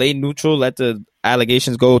lay neutral, let the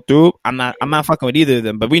allegations go through. I'm not fucking with either of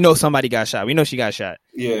them, but we know somebody got shot. We know she got shot.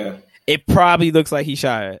 Yeah. It probably looks like he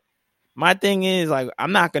shot her. My thing is, like,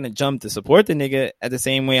 I'm not going to jump to support the nigga at the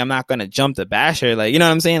same way I'm not going to jump to bash her. Like, you know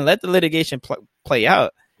what I'm saying? Let the litigation play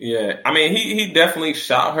out. Yeah. I mean, he definitely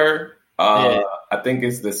shot her. I think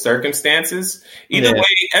it's the circumstances. Either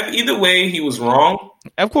way, he was wrong.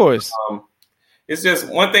 Of course. It's just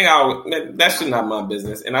one thing that should not be my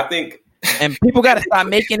business. And I think, and people got to stop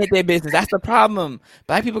making it their business. That's the problem.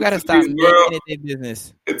 Black people got to stop making it their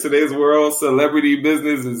business. In today's world, celebrity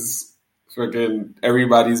business is freaking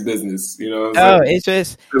everybody's business. You know? It's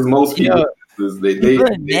just because most people they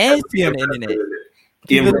nasty on the internet.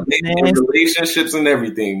 In relationships and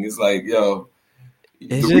everything. It's like, yo,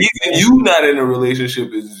 the reason you not in a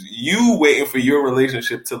relationship is you waiting for your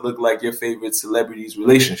relationship to look like your favorite celebrity's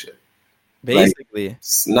relationship. Basically, like,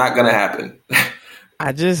 it's not gonna happen.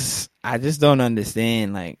 I just don't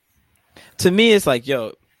understand. Like, to me, it's like,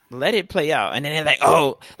 yo, let it play out. And then they're like,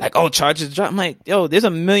 oh, charges dropped. I'm like, yo, there's a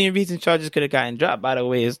million reasons charges could have gotten dropped, by the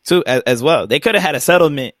way, as well. They could have had a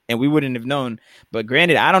settlement and we wouldn't have known. But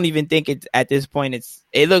granted, I don't even think it's at this point,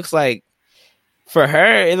 it looks like, for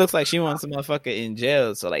her, it looks like she wants a motherfucker in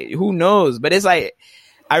jail. So, like, who knows? But it's like,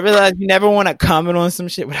 I realize you never want to comment on some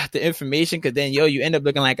shit without the information, because then, yo, you end up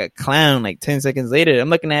looking like a clown like 10 seconds later. I'm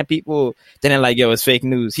looking at people, then they're like, yo, it's fake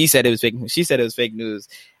news. He said it was fake news. She said it was fake news.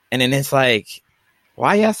 And then it's like,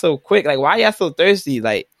 why y'all so quick? Like, why y'all so thirsty?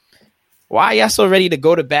 Like, why y'all so ready to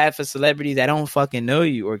go to bat for celebrities that don't fucking know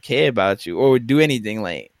you or care about you or do anything?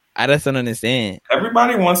 Like, I just don't understand.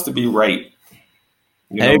 Everybody wants to be right.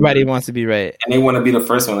 Everybody wants to be right. And they want to be the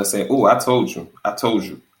first one to say, oh, I told you. I told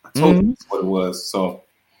you that's what it was. So,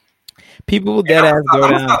 people dead ass go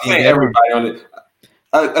down. I'm not saying everybody on it.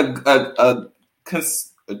 A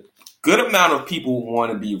good amount of people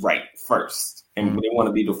want to be right first. and they want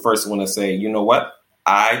to be the first one to say, you know what,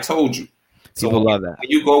 I told you. People love that. When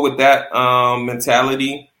you go with that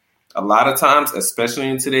mentality, a lot of times, especially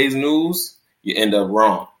in today's news, you end up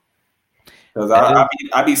wrong. Because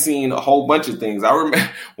I be seeing a whole bunch of things. I remember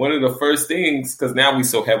one of the first things, because now we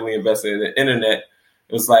so heavily invested in the internet.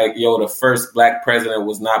 It was like, yo, the first black president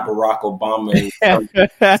was not Barack Obama.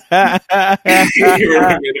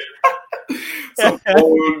 Some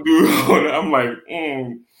old dude. I'm like,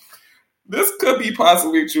 this could be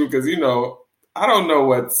possibly true because, I don't know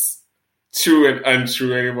what's true and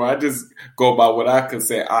untrue anymore. I just go by what I can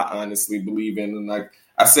say I honestly believe in. And like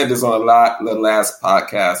I said this on the last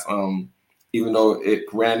podcast, even though it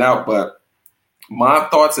ran out, but my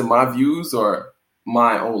thoughts and my views are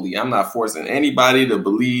mine only. I'm not forcing anybody to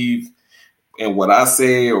believe in what I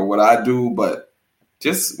say or what I do, but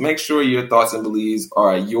just make sure your thoughts and beliefs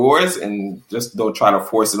are yours and just don't try to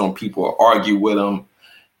force it on people or argue with them.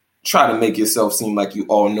 Try to make yourself seem like you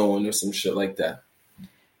all knowing or some shit like that.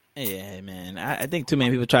 Yeah, man. I think too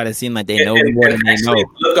many people try to seem like they know more than they know.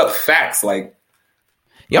 Look up facts, like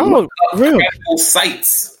real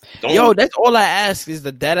sites. That's all I ask is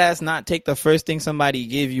the dead ass not take the first thing somebody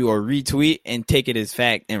give you or retweet and take it as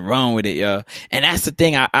fact and run with it, yo. And that's the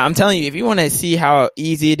thing. I'm telling you, if you want to see how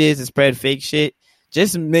easy it is to spread fake shit,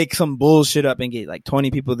 just make some bullshit up and get like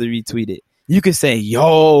 20 people to retweet it. You could say,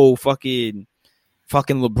 yo, fucking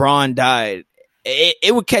LeBron died.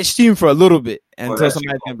 It would catch steam for a little bit until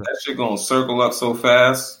somebody that shit gonna circle up so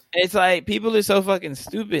fast. It's like people are so fucking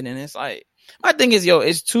stupid, and it's like my thing is,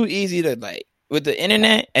 it's too easy to like with the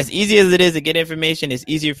internet. As easy as it is to get information, it's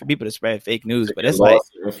easier for people to spread fake news. But it's like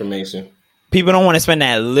information. People don't want to spend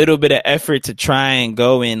that little bit of effort to try and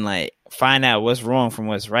go and like find out what's wrong from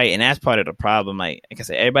what's right, and that's part of the problem. Like I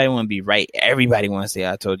said, everybody want to be right. Everybody wants to say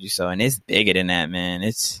 "I told you so," and it's bigger than that,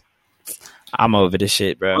 man. I'm over this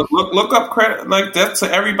shit, bro. Look up credit like that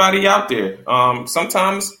to everybody out there.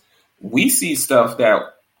 Sometimes we see stuff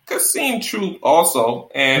that could seem true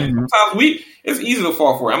also, and sometimes it's easy to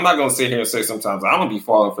fall for it. I'm not gonna sit here and say sometimes I'm gonna be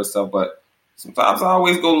falling for stuff, but sometimes I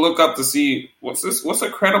always go look up to see what's a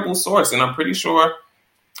credible source. And I'm pretty sure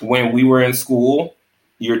when we were in school,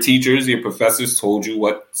 your teachers, your professors told you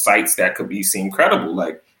what sites that could be seen credible.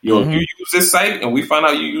 Like, you use this site and we find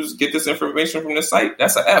out you get this information from this site,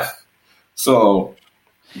 that's an F. So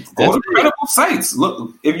go to credible sites.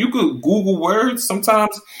 Look, if you could Google words,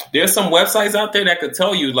 sometimes there's some websites out there that could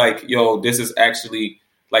tell you like, yo, this is actually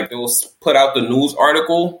like they'll put out the news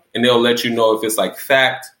article and they'll let you know if it's like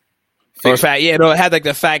fact. Or fact, yeah, they'll have like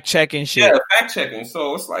the fact checking shit. Yeah, fact checking.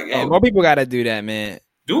 So it's like, more people got to do that, man.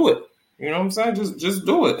 Do it. You know what I'm saying? Just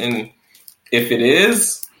do it. And if it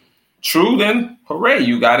is true, then hooray,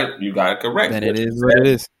 you got it. You got it correct. Then it is what it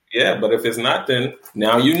is. Yeah, but if it's not, then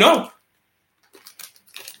now you know.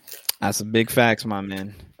 That's some big facts, my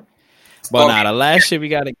man. But now the last shit we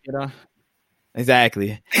got to get on.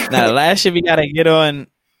 Exactly. Now the last shit we got to get on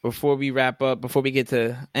before we wrap up, before we get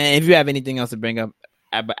to, and if you have anything else to bring up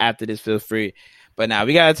after this, feel free. But now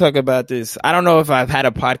we got to talk about this. I don't know if I've had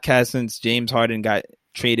a podcast since James Harden got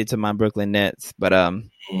traded to my Brooklyn Nets, but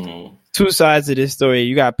two sides of this story.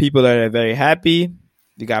 You got people that are very happy.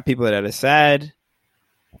 You got people that are sad.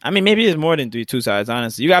 I mean, maybe there's more than two sides,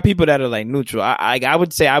 honestly. You got people that are like neutral. I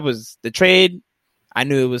would say I was the trade. I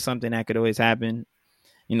knew it was something that could always happen,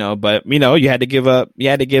 but you had to give up. You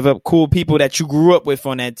had to give up cool people that you grew up with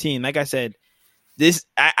on that team. Like I said,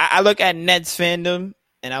 I look at Nets fandom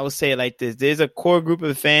and I would say it like this. There's a core group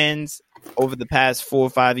of fans over the past 4 or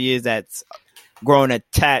 5 years that's grown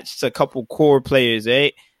attached to a couple core players,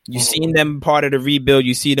 right? You've seen them part of the rebuild.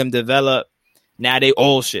 You see them develop. Now they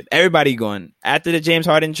all shit. Everybody going. After the James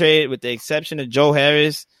Harden trade, with the exception of Joe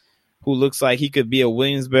Harris, who looks like he could be a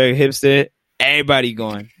Williamsburg hipster, everybody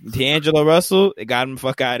going. D'Angelo Russell, they got him the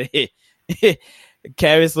fuck out of here.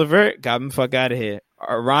 Caris LeVert, got him the fuck out of here.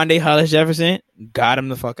 Rondé Hollis Jefferson, got him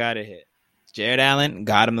the fuck out of here. Jared Allen,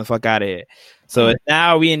 got him the fuck out of here. So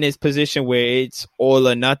now we in this position where it's all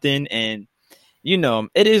or nothing, and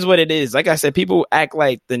it is what it is. Like I said, people act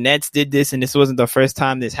like the Nets did this and this wasn't the first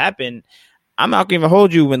time this happened. I'm not going to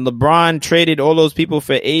hold you. When LeBron traded all those people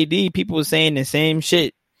for AD, people were saying the same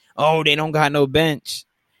shit. Oh, they don't got no bench.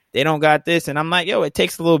 They don't got this. And I'm like, yo, it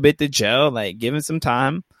takes a little bit to gel. Like, give them some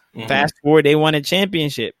time. Fast forward, they won a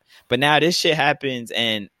championship. But now this shit happens,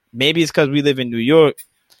 and maybe it's because we live in New York.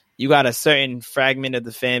 You got a certain fragment of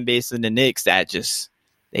the fan base in the Knicks that just,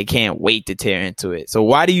 they can't wait to tear into it. So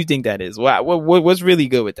why do you think that is? What's really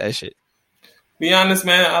good with that shit? Be honest,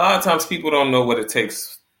 man. A lot of times people don't know what it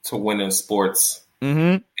takes to win in sports.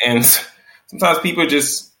 And sometimes people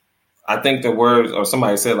just, I think the word, or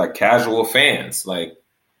somebody said like casual fans, like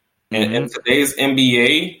And in today's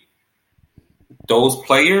NBA, those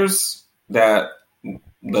players that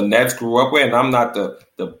the Nets grew up with, and I'm not the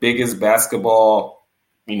biggest basketball,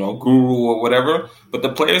 guru or whatever, but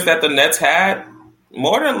the players that the Nets had,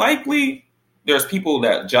 more than likely, there's people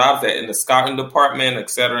that jobs that in the scouting department, et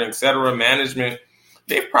cetera, management,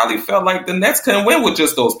 they probably felt like the Nets couldn't win with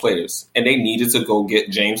just those players, and they needed to go get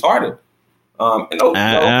James Harden. Those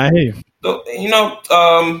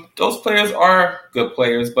players are good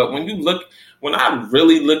players, but when I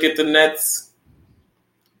really look at the Nets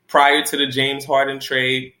prior to the James Harden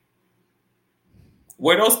trade,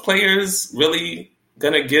 were those players really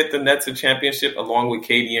gonna get the Nets a championship along with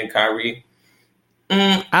KD and Kyrie?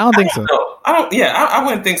 I don't think so. I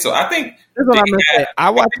wouldn't think so. I think that's what I'm gonna say. I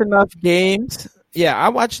watched enough games. Yeah, I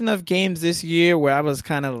watched enough games this year where I was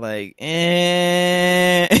kind of like,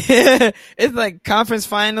 it's like conference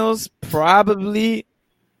finals. Probably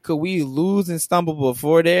could we lose and stumble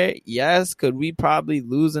before there? Yes. Could we probably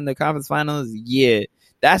lose in the conference finals? Yeah.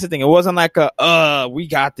 That's the thing. It wasn't like we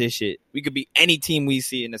got this shit. We could be any team we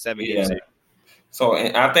see in the 7-game series. So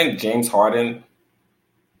I think James Harden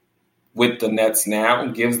with the Nets now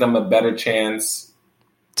gives them a better chance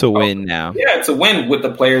to win now. Yeah, to win with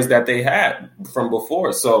the players that they had from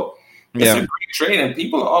before. So it's a great trade, and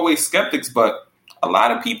people are always skeptics, but a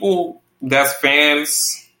lot of people that's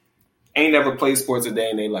fans ain't never played sports a day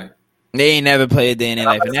in their life. They ain't never played a day in their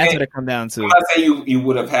life, and that's what it comes down to. I'm not saying you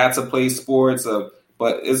would have had to play sports,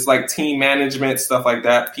 but it's like team management, stuff like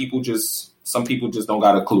that. Some people just don't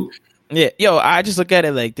got a clue. Yeah, yo, I just look at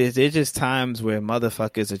it like this. There's just times where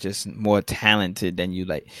motherfuckers are just more talented than you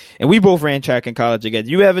like. And we both ran track in college together.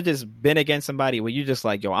 You ever just been against somebody where you just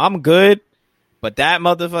like, yo, I'm good, but that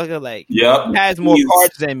motherfucker, like, he has more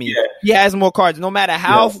cards than me. Yeah. He has more cards. No matter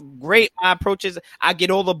how great my approach is, I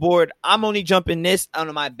get all aboard. I'm only jumping this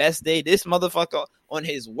on my best day. This motherfucker on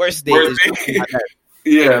his worst day is jumping my best.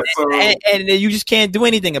 Yeah, and you just can't do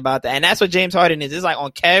anything about that. And that's what James Harden is. It's like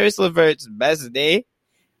on Caris LeVert's best day,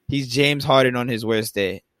 he's James Harden on his worst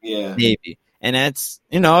day. Yeah. Maybe. And that's,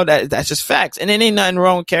 that's just facts. And there ain't nothing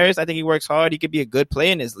wrong with Caris. I think he works hard. He could be a good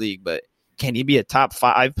player in this league, but can he be a top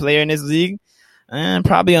 5 player in this league?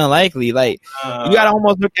 Probably unlikely. Like, you got to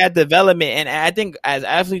almost look at development. And I think as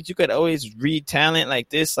athletes, you could always read talent like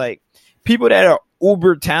this. Like, people that are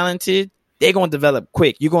uber talented, they're going to develop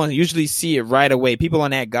quick. You're going to usually see it right away. People on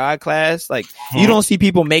that God class, like, you don't see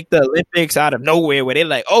people make the Olympics out of nowhere where they're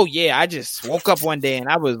like, oh, yeah, I just woke up one day and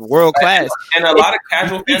I was world class. And a lot of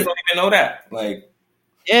casual fans don't even know that. Like,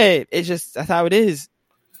 yeah, it's just, that's how it is.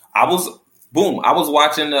 I was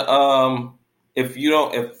watching the,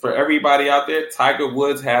 if for everybody out there, Tiger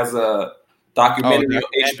Woods has a documentary on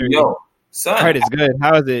HBO. Son, I heard it's good.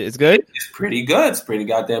 How is it? It's good? It's pretty good. It's pretty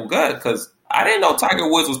goddamn good because I didn't know Tiger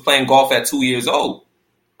Woods was playing golf at 2 years old.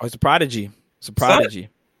 Oh, it's a prodigy. It's a prodigy.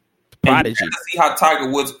 Prodigy. And you see how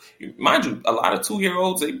Tiger Woods, mind you, a lot of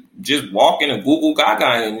 2-year-olds, they just walk in and Google Gaga,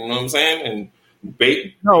 and you know what I'm saying? And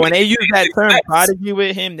when they use that term prodigy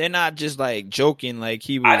with him, they're not just like joking like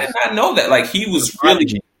he was. I did not know that. Like, he was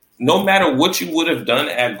really, no matter what you would have done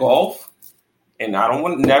at golf, and I don't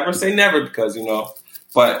want to never say never because,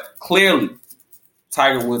 but clearly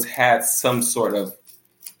Tiger Woods had some sort of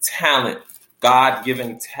talent,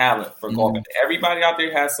 God-given talent for golf. And everybody out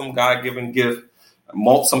there has some God-given gift.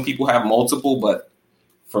 Some people have multiple, but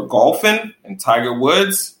for golfing and Tiger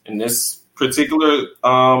Woods in this particular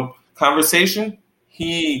conversation,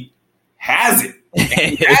 he has it.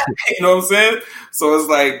 You know what I'm saying? So it's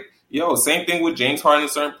like, same thing with James Harden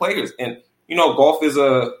and certain players. And, golf is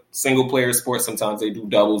a single-player sport. Sometimes they do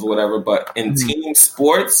doubles or whatever. But in team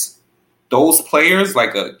sports, those players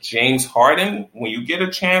like a James Harden, when you get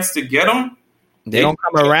a chance to get them, they don't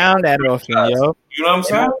come around that often, yo. You know what I'm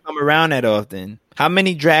saying? They don't come around that often. How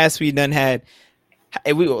many drafts we done had?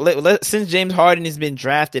 Since James Harden has been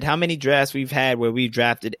drafted, how many drafts we've had where we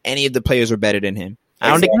drafted any of the players were better than him? I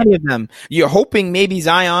don't think any of them. You're hoping maybe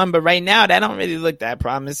Zion, but right now that don't really look that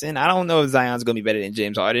promising. I don't know if Zion's going to be better than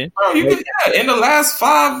James Harden. Bro, in the last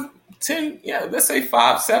 5, 10, let's say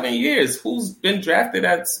 5, 7 years, who's been drafted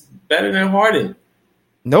that's better than Harden?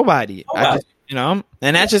 Nobody.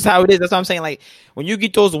 And that's just how it is. That's what I'm saying. Like, when you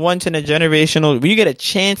get those when you get a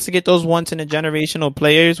chance to get those once in a generational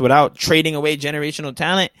players without trading away generational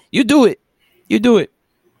talent, you do it. You do it.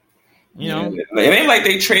 It ain't like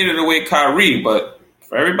they traded away Kyrie, but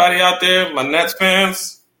for everybody out there, my Nets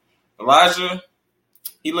fans, Elijah,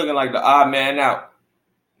 he looking like the odd man out.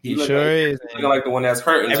 He sure is. Looking like the one that's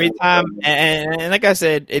hurting every time. And like I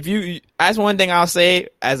said, that's one thing I'll say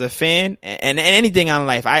as a fan, and anything in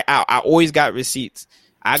life, I always got receipts.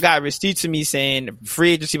 I got receipts of me saying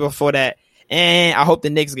free agency before that, And I hope the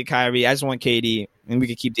Knicks get Kyrie. I just want KD, and we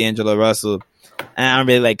can keep D'Angelo Russell. And I don't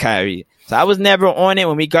really like Kyrie. So I was never on it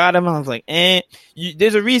when we got him. I was like,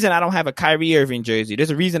 there's a reason I don't have a Kyrie Irving jersey. There's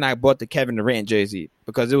a reason I bought the Kevin Durant jersey,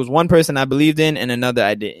 because there was one person I believed in and another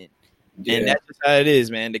I didn't. Yeah. And that's just how it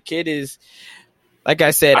is, man. The kid is, like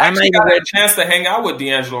I said, I actually got a chance to hang out with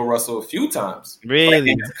D'Angelo Russell a few times. Really? Like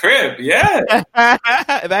in his crib, yeah.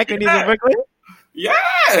 Back when he was in Brooklyn? Yeah.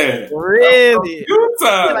 Really? A few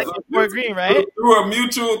times. Like Fort Greene, right? Through a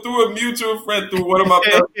mutual friend, through one of my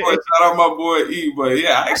best boys. Shout out my boy E. But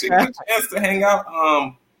yeah, I actually got a chance to hang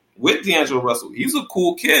out with D'Angelo Russell. He's a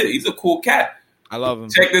cool kid. He's a cool cat. I love him.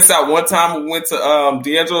 Check this out. One time we went to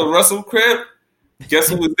D'Angelo Russell crib. Guess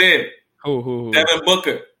who was there? Who? Devin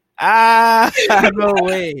Booker. No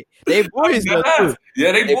way. They boys though too.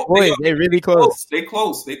 Yeah, they boys. They really close. They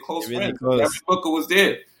close really friends. Close. Devin Booker was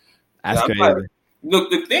there. That's crazy. Like,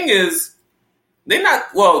 look, the thing is, they're not.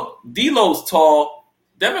 Well, D'Lo's tall.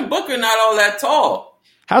 Devin Booker not all that tall.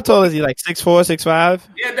 How tall is he? Like 6'4", 6'5"?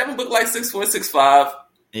 Yeah, Devin Booker like 6'4", 6'5".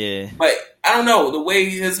 Yeah, but I don't know the way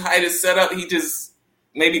his height is set up. He just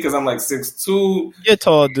maybe because I'm like 6'2". You're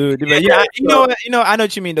tall, dude. But yeah, you know I know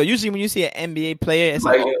what you mean though. Usually when you see an NBA player, it's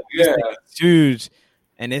like it's huge,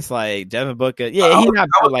 and it's like Devin Booker. Yeah, he's not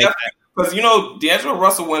built like that. Because D'Angelo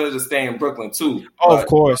Russell wanted to stay in Brooklyn too. Oh, of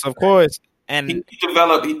course. And he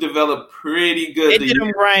developed pretty good. They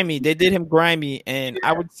did him grimy, and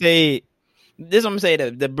I would say this is what I'm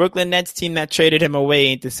saying. The Brooklyn Nets team that traded him away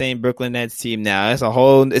ain't the same Brooklyn Nets team now. It's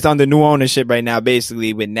under new ownership right now,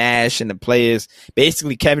 basically, with Nash and the players.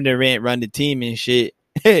 Basically, Kevin Durant run the team and shit.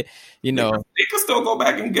 They can still go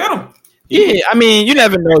back and get him. Yeah, I mean, you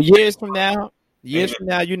never know. Years from now,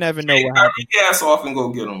 you never know what happens. Gas off and go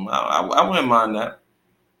get him. I wouldn't mind that.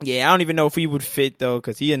 Yeah, I don't even know if he would fit though,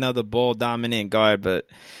 because he another ball dominant guard. But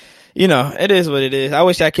it is what it is. I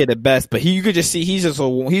wish that kid the best, but you could just see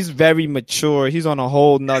he's very mature. He's on a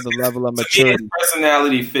whole nother level of maturity. His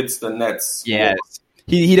personality fits the Nets. Yes,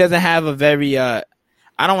 he doesn't have a very he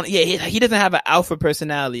doesn't have an alpha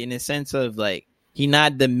personality in the sense of like he's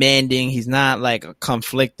not demanding. He's not like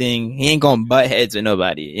conflicting. He ain't gonna butt heads with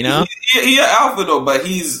nobody. He an alpha though, but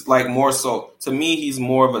he's like more so. To me, he's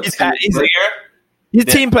more of a team player. He's a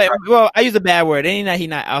team player. Well, I use a bad word. He's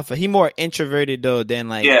not alpha. He's more introverted though than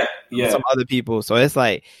like some other people. So it's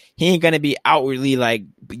like he ain't gonna be outwardly like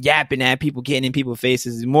yapping at people, getting in people's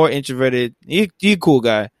faces. He's more introverted. He's a cool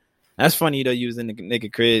guy. That's funny though. Using the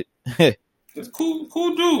nigga crib. It's cool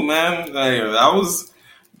dude, man. Like, I was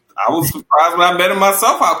surprised when I met him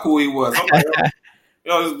myself how cool he was. I'm like,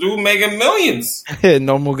 this dude making millions.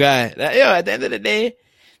 Normal guy. At the end of the day,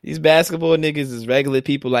 these basketball niggas is regular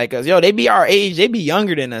people like us. They be our age. They be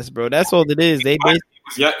younger than us, bro. That's all it is.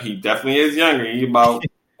 He definitely is younger. He about,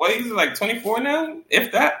 he's like 24 now?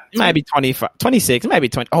 If that? He might be 25, 26. It might be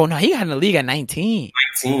 20. Oh, no, he got in the league at 19.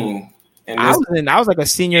 19. And I was like a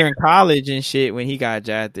senior in college and shit when he got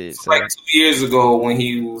drafted. So. Like 2 years ago when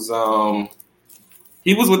he was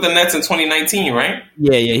with the Nets in 2019, right?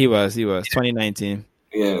 Yeah, he was 2019.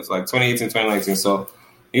 Yeah, it's like 2018, 2019. So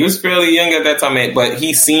he was fairly young at that time, but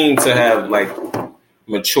he seemed to have like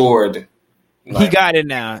matured. He got it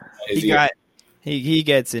now. He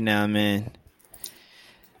gets it now, man.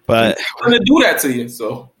 But he's gonna do that to you,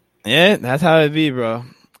 so yeah, that's how it be, bro.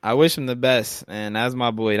 I wish him the best, and that's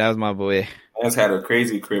my boy. I just had a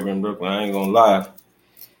crazy crib in Brooklyn. I ain't gonna lie.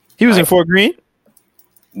 He was in Fort Greene?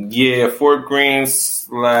 Yeah, Fort Greene /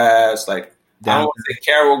 like I don't want to say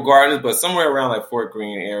Carroll Gardens, but somewhere around like Fort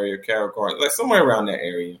Greene area, Carroll Gardens, like somewhere around that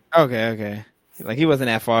area. Okay. Like he wasn't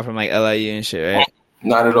that far from like LIU and shit, right?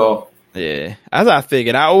 Not at all. Yeah, as I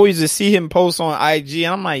figured. I always just see him post on IG,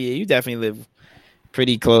 and I'm like, yeah, you definitely live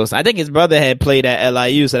pretty close. I think his brother had played at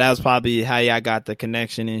LIU, so that was probably how y'all got the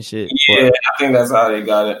connection and shit. Yeah, I think that's how they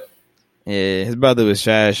got it. Yeah, his brother was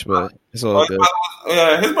trash, but it's all good.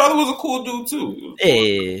 His brother was a cool dude too.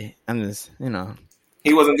 Yeah, I'm just,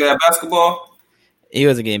 he wasn't good at basketball. He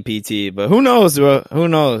wasn't getting PT, but who knows, bro? Who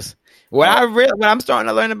knows? What I'm starting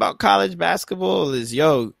to learn about college basketball is,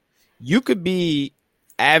 you could be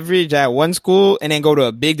average at one school and then go to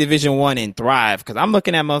a big Division I and thrive. Because I'm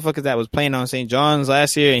looking at motherfuckers that was playing on St. John's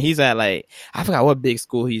last year, and he's at like, I forgot what big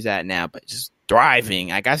school he's at now, but just thriving.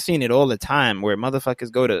 Like I've seen it all the time where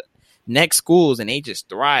motherfuckers go to next schools and they just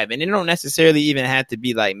thrive, and they don't necessarily even have to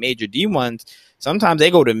be like major D1s. Sometimes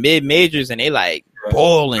they go to mid majors and they like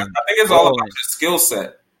balling. I think it's all about your skill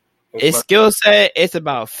set. It's skill set. It's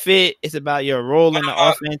about fit. It's about your role in the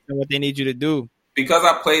offense and what they need you to do. Because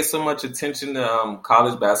I paid so much attention to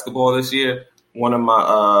college basketball this year, one of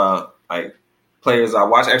my players I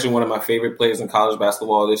watched, actually one of my favorite players in college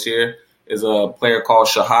basketball this year is a player called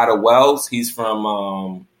Shahada Wells. He's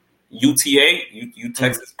from UTA,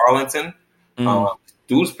 Texas Arlington.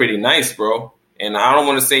 Dude's pretty nice, bro. And I don't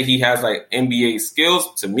want to say he has like NBA skills.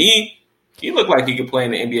 To me, he looked like he could play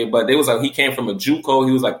in the NBA, but they was like he came from a JUCO.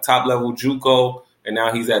 He was like top level JUCO, and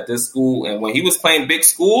now he's at this school. And when he was playing big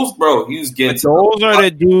schools, bro, he was getting. Those are the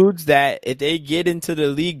dudes that if they get into the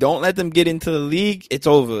league, don't let them get into the league. It's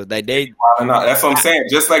over. Like that's what I'm saying.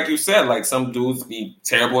 Just like you said, like some dudes be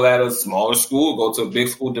terrible at a smaller school, go to a big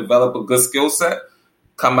school, develop a good skill set,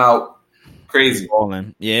 come out crazy.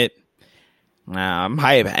 Yeah. Nah, I'm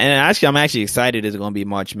hype, and I'm actually excited. It's going to be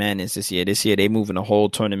March Madness this year. This year they moving the whole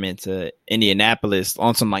tournament to Indianapolis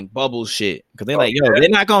on some like bubble shit because they're they're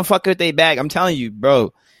not gonna fuck with their bag. I'm telling you,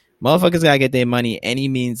 bro, motherfuckers gotta get their money any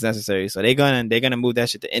means necessary. So they're gonna move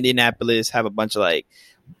that shit to Indianapolis, have a bunch of like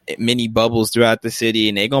mini bubbles throughout the city,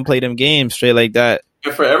 and they're gonna play them games straight like that.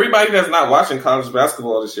 And for everybody that's not watching college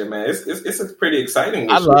basketball this year, man, it's a pretty exciting.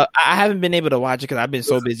 I haven't been able to watch it because I've been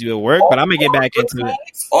so busy with work, but I'm gonna get back into it.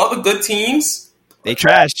 All the good teams, they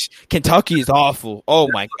trash. Kentucky is awful. Oh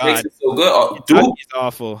my god, so good. Duke is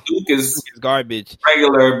awful. Duke is garbage.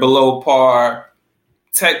 Regular, below par.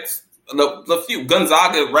 Tech, the few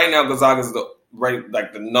Gonzaga right now. Gonzaga's the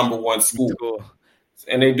number one school,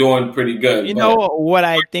 and they're doing pretty good. You know what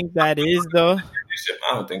I think that is though.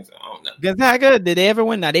 I don't think so. I don't know. Gonzaga, did they ever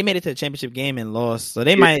win? Nah, they made it to the championship game and lost, so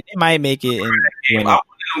they might make it. I wanted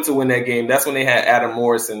them to win that game. That's when they had Adam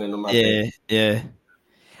Morrison in them. Yeah.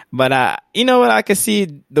 But you know what? I could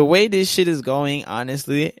see the way this shit is going.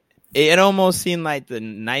 Honestly, it almost seemed like the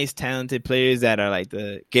nice, talented players that are like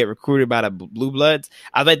get recruited by the Blue Bloods.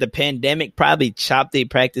 I like the pandemic probably chopped their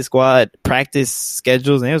practice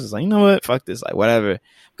schedules, and it was just like, you know what? Fuck this, like whatever.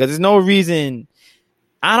 Because there's no reason.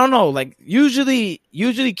 I don't know. Like usually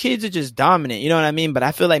kids are just dominant. You know what I mean? But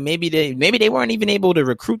I feel like maybe they weren't even able to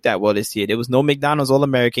recruit that well this year. There was no McDonald's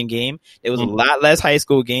All-American game. There was a lot less high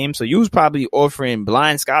school games. So you was probably offering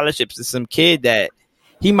blind scholarships to some kid that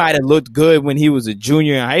he might have looked good when he was a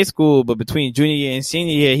junior in high school, but between junior year and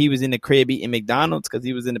senior year, he was in the crib eating McDonald's because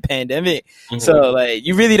he was in the pandemic. So like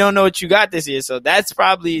you really don't know what you got this year. So that's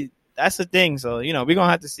the thing. So we're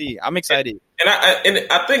gonna have to see. I'm excited. And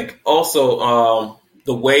I think also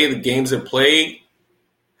the way the games are played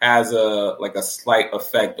has a slight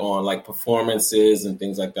effect on like performances and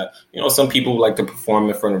things like that. Some people like to perform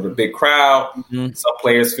in front of a big crowd. Some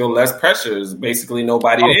players feel less pressure. There's basically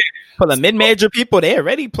nobody there. For the mid-major people, they're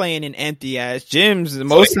already playing in empty-ass gyms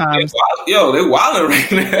most times. They're wilding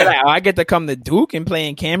right now. Like, I get to come to Duke and play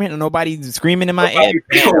in Cameron and nobody's screaming in my ear.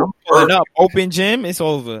 I'm pulling up, open gym, it's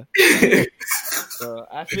over. So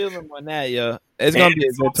I feel them on that, yo. It's going to be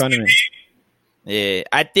a good tournament. Yeah,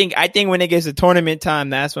 I think when it gets to tournament time,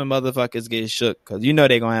 that's when motherfuckers get shook because they're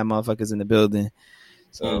gonna have motherfuckers in the building.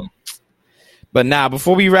 So, but now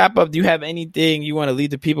before we wrap up, do you have anything you want to leave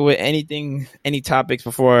the people with? Anything, any topics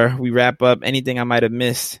before we wrap up? Anything I might have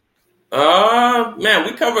missed? Man,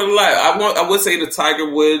 we covered a lot. I would say the Tiger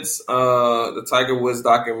Woods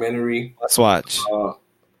documentary. Let's watch.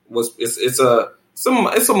 It's a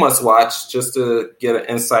must watch just to get an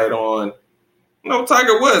insight on.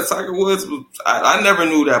 Tiger Woods. I never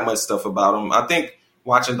knew that much stuff about him. I think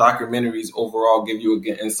watching documentaries overall give you a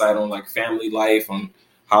good insight on like family life, on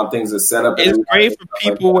how things are set up. It's great for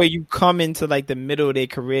people where you come into like the middle of their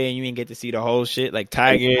career and you didn't get to see the whole shit, like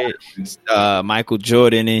Tiger, Michael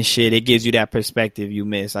Jordan and shit. It gives you that perspective you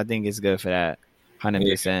miss. I think it's good for that.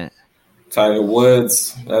 100%. Tiger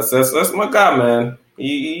Woods. That's my guy, man.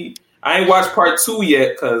 I ain't watched part 2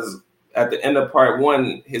 yet because at the end of part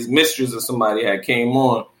 1, his mistress or somebody had came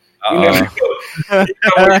on. Come on,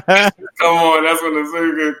 that's when the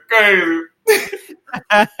shit get crazy.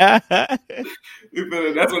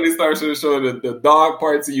 That's when they start to show the dog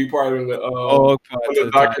part to you part of the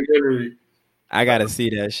documentary. I gotta see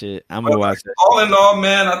that shit. I'm gonna watch it. All in all,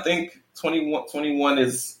 man, I think 21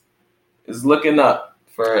 is looking up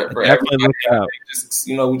for everybody.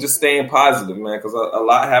 We just staying positive, man, because a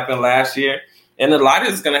lot happened last year. And a lot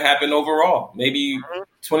is going to happen overall. Maybe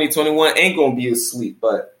 2021 ain't going to be as sweet,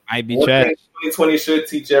 but might be trash. 2020 should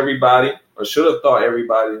teach everybody, or should have taught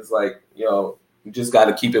everybody. It's like, you just got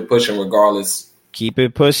to keep it pushing regardless. Keep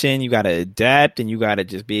it pushing. You got to adapt, and you got to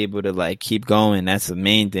just be able to like keep going. That's the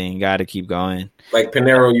main thing. You got to keep going. Like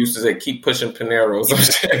Panero used to say, keep pushing Panero.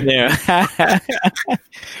 Yeah.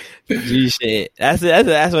 G shit.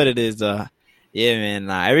 That's what it is, though. Yeah, man.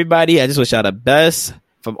 Everybody, I just wish y'all the best.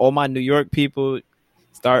 From all my New York people,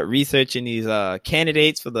 start researching these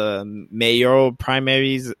candidates for the mayoral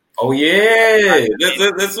primaries. Oh yeah,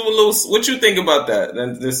 that's a little. What you think about that?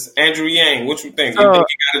 This Andrew Yang, what you think? You think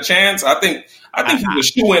he got a chance? I think he was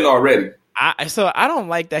shoo-in already. I don't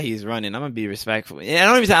like that he's running. I'm gonna be respectful. And the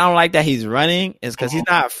only reason I don't like that he's running is because he's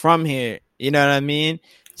not from here. You know what I mean?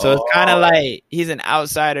 So it's kind of like he's an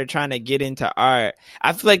outsider trying to get into art.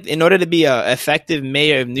 I feel like in order to be an effective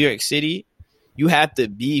mayor of New York City, you have to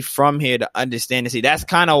be from here to understand the city. That's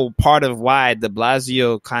kind of part of why de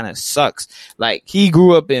Blasio kind of sucks. Like, he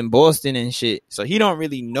grew up in Boston and shit, so he don't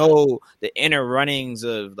really know the inner runnings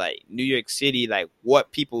of like New York City, like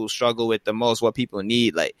what people struggle with the most, what people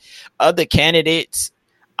need. Like, other candidates,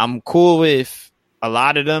 I'm cool with a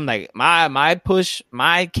lot of them. Like, my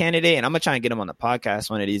candidate, and I'm gonna try and get him on the podcast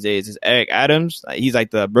one of these days, is Eric Adams. He's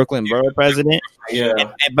like the Brooklyn borough president. Yeah.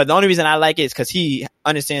 But the only reason I like it is because he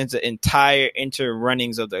understands the entire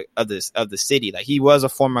interrunnings of the city. Like, he was a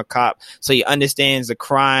former cop, so he understands the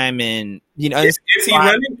crime, and is he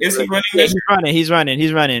running? Is he running? Yeah,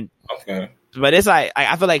 he's running. Okay. But it's like,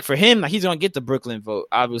 I feel like for him, like, he's gonna get the Brooklyn vote,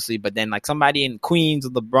 obviously. But then, like, somebody in Queens or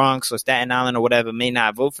the Bronx or Staten Island or whatever may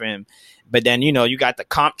not vote for him. But then, you got the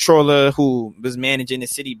comptroller who was managing the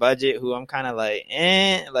city budget, who I'm kind of like,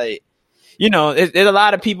 like, there's a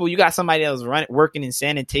lot of people. You got somebody else working in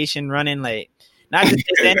sanitation, running, like, not to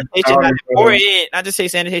say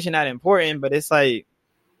sanitation not important, but it's like,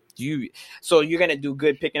 so you're gonna do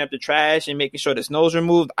good picking up the trash and making sure the snow's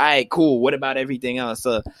removed. All right, cool. What about everything else?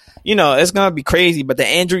 So, it's gonna be crazy. But the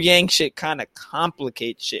Andrew Yang shit kind of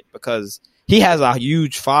complicates shit because he has a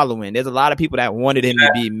huge following. There's a lot of people that wanted him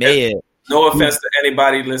to be mayor. No offense to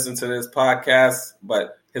anybody listening to this podcast,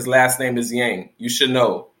 but his last name is Yang. You should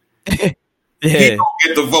know. Yeah. He don't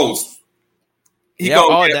get the votes. He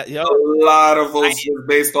gonna get a lot of votes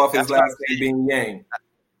based off his last name being Yang.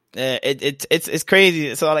 It's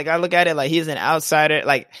crazy. So, like, I look at it like he's an outsider.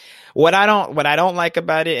 Like, what I don't like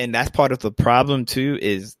about it, and that's part of the problem too,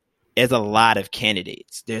 is there's a lot of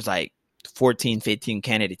candidates. There's like 14, 15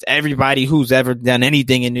 candidates. Everybody who's ever done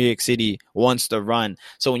anything in New York City wants to run.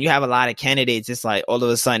 So when you have a lot of candidates, it's like all of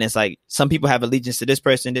a sudden it's like some people have allegiance to this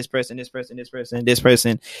person, this person, this person, this person, this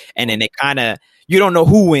person, and then they kind of, you don't know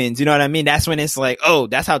who wins. You know what I mean? That's when it's like, oh,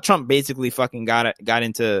 that's how Trump basically fucking got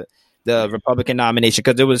into the Republican nomination,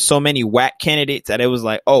 because there was so many whack candidates that it was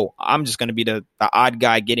like, oh, I'm just gonna be the odd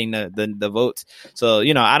guy getting the votes. So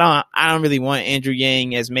I don't really want Andrew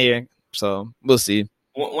Yang as mayor. So we'll see.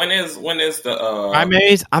 When is the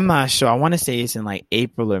primaries? I'm not sure. I want to say it's in like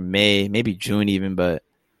April or May, maybe June even. But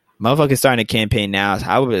motherfuckers starting a campaign now. So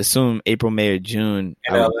I would assume April, May, or June.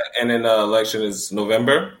 And then the election is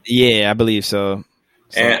November. Yeah, I believe so.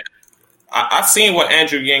 And I seen what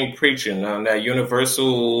Andrew Yang preaching on that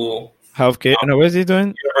universal healthcare. No, what is he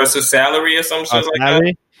doing? Universal salary or some shit like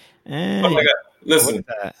that. Oh my God! Listen.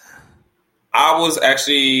 I was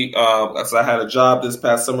actually, so I had a job this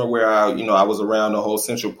past summer where I was around the whole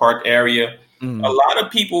Central Park area. A lot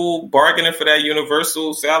of people bargaining for that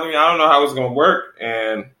universal salary. I don't know how it's going to work,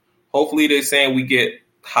 and hopefully they're saying we get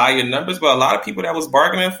higher numbers. But a lot of people that was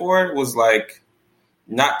bargaining for it was like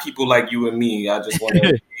not people like you and me. I just want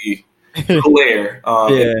to be clear.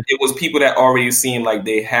 It was people that already seemed like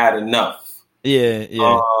they had enough. Yeah.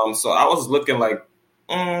 So I was looking like.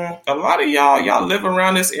 A lot of y'all live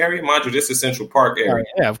around this area. Mind you, this is Central Park area.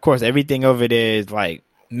 Yeah, of course. Everything over there is like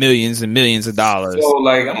millions and millions of dollars. So,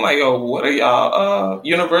 like, I'm like, yo, what are y'all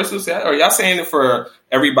universal? Are y'all saying it for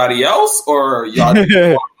everybody else, or y'all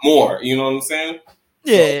want more? You know what I'm saying?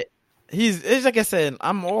 Yeah, it's like I said,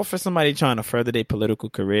 I'm all for somebody trying to further their political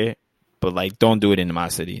career, but like, don't do it in my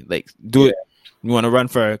city. Like, do it. You want to run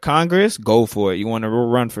for Congress? Go for it. You want to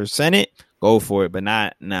run for Senate? Go for it, but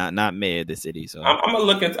not mayor of the city. So I'm gonna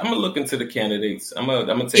look into the candidates. I'm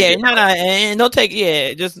gonna take. Yeah, and don't take.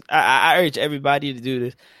 Yeah, just I urge everybody to do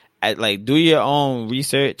this. Do your own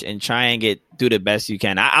research and try and do the best you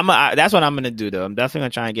can. That's what I'm gonna do though. I'm definitely gonna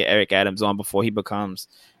try and get Eric Adams on before he becomes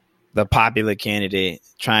the popular candidate.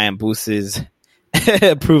 Try and boost his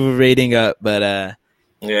approval rating up. But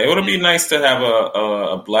it would be nice to have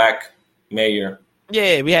a black mayor.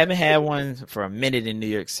 Yeah, we haven't had one for a minute in New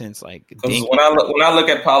York since like. When I look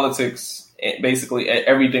at politics, basically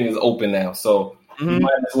everything is open now. So you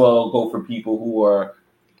might as well go for people who are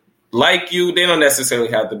like you. They don't necessarily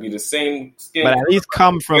have to be the same skin, but at least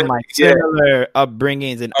come from like similar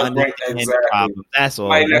upbringings and understand the problem. That's all.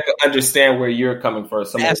 Might not understand where you're coming from.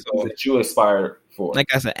 Some of the that you aspire for.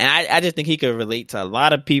 Like I said, and I just think he could relate to a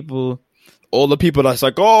lot of people. All the people that's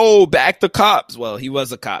like, oh, back the cops. Well, he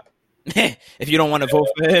was a cop. If you don't want to vote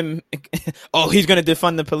for him, he's gonna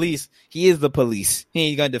defund the police. He is the police. He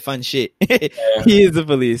ain't gonna defund shit. He is the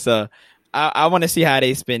police. So I want to see how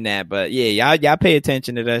they spin that. But yeah, y'all pay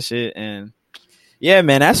attention to that shit, and Yeah,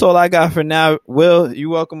 man, that's all I got for now. Will,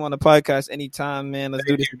 you welcome on the podcast anytime, man. Let's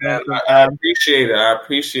do this again. I appreciate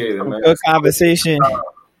it, man. Good conversation.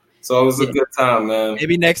 So it was a good time, man.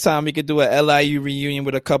 Maybe next time we could do a LIU reunion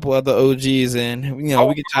with a couple other OGs, and we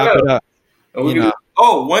could chop it up.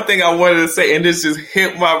 One thing I wanted to say, and this just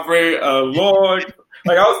hit my brain, Lord.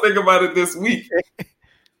 Like I was thinking about it this week.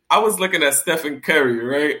 I was looking at Stephen Curry,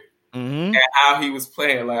 right, and how he was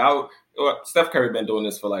playing. Like Steph Curry been doing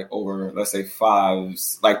this for like over, let's say,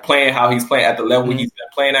 playing how he's playing at the level he's been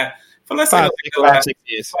playing at for let's say the last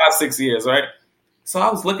 6 years, right? So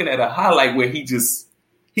I was looking at a highlight where he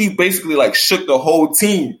basically like shook the whole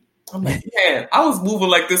team. I'm like, man, I was moving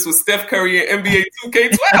like this with Steph Curry in NBA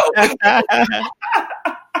 2K12.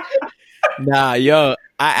 Nah, yo,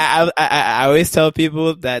 I always tell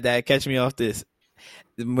people that catch me off this.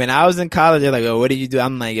 When I was in college, they're like, "Oh, what did you do?"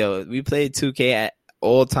 I'm like, "Yo, we played 2K at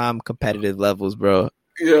all-time competitive levels, bro."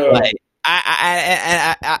 Yeah. Like,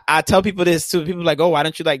 I tell people this too. People are like, "Oh, why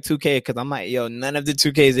don't you like 2K?" Because I'm like, "Yo, none of the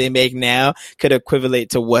 2Ks they make now could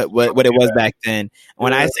equivalent to what it was back then."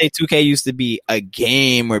 When I say 2K used to be a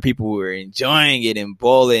game where people were enjoying it and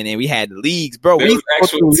balling, and we had leagues, bro. We used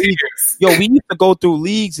to go through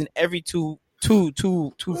leagues in every two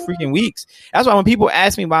freaking weeks. That's why when people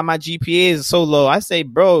ask me why my GPA is so low, I say,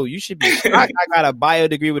 bro, you should be shocked. I got a bio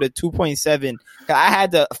degree with a 2.7. I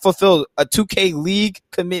had to fulfill a 2K league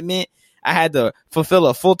commitment. I had to fulfill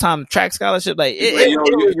a full-time track scholarship. Like, you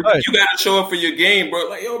gotta show up for your game, bro.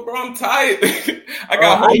 Like, yo, bro, I'm tired. I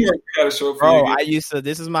got homework. You gotta show up for your game.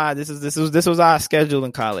 This was our schedule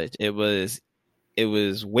in college. It was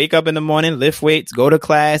wake up in the morning, lift weights, go to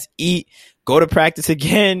class, eat, go to practice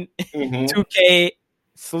again, 2K,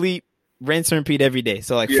 sleep, rinse and repeat every day.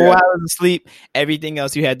 So 4 hours of sleep, everything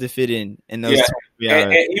else you had to fit in those 23 hours.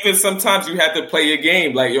 And even sometimes you had to play your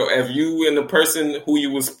game. Like, yo, if you and the person who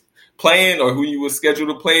you was playing or who you was scheduled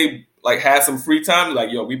to play like had some free time,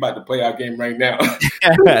 like, yo, we about to play our game right now.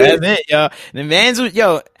 That's it, yo. The man's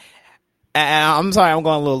I'm sorry, I'm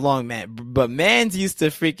going a little long, man. But mans used to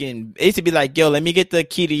be like, yo, let me get the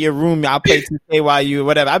key to your room. I'll play 2K while you,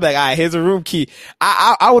 whatever. I'd be like, all right, here's a room key.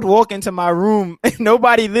 I would walk into my room.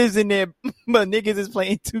 Nobody lives in there, but niggas is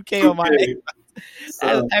playing 2K on my Xbox.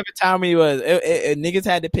 That's the type of time he was. Niggas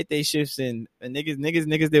had to put their shifts in.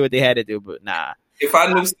 Niggas did what they had to do, but nah. If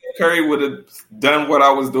I knew Steph Curry would have done what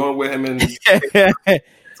I was doing with him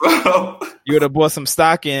you would have bought some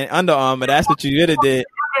stock in Under Armour. That's what you would have did.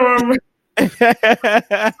 Made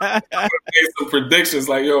some predictions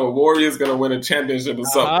like, yo, Warriors gonna win a championship or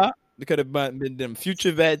something. They could have been them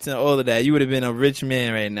future vets and all of that. You would have been a rich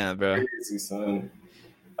man right now, bro. Crazy, son.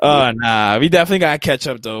 Oh, nah. We definitely gotta catch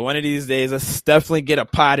up though. One of these days, let's definitely get a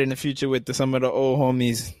pod in the future with some of the old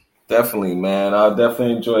homies. Definitely, man. I'll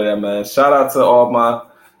definitely enjoy that, man. Shout out to all my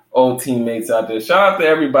old teammates out there. Shout out to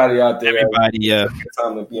everybody out there. Everybody, yeah.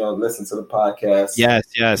 Time to listen to the podcast.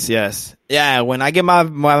 Yes. Yeah, when I get my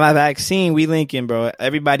vaccine, we linking, bro.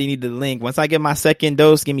 Everybody need to link. Once I get my second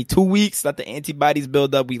dose, give me 2 weeks. Let the antibodies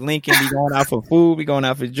build up. We linking. We going out for food. We going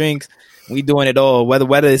out for drinks. We doing it all.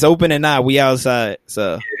 Whether it's open or not, we outside.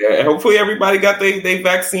 So yeah, hopefully everybody got their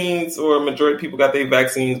vaccines, or a majority of people got their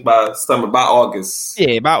vaccines by August.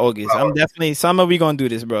 Yeah, by August. I'm definitely summer. We gonna do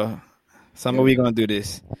this, bro. We gonna do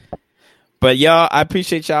this. But y'all, I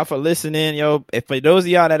appreciate y'all for listening. Yo, if for those of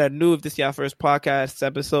y'all that are new, if this is y'all first podcast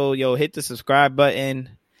episode, yo, hit the subscribe button,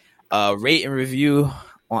 rate and review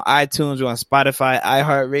on iTunes, we're on Spotify,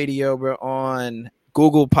 iHeartRadio, we're on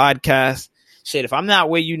Google Podcasts. Shit, if I'm not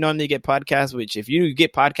where you normally get podcasts, which if you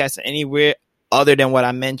get podcasts anywhere other than what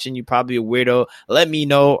I mentioned, you're probably a weirdo. Let me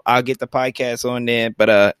know. I'll get the podcast on there. But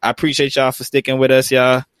I appreciate y'all for sticking with us,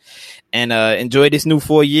 y'all. And enjoy this new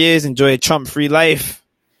 4 years. Enjoy a Trump-free life.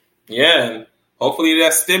 Yeah, and hopefully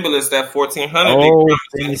that stimulus, that $1,400. Oh,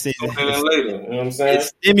 stimmy season. Later, you know what I'm saying?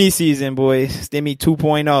 It's stimmy season, boys. Stimmy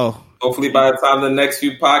 2.0. Hopefully by the time the next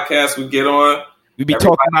few podcasts we get on, we be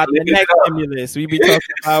talking about the next stimulus. We be talking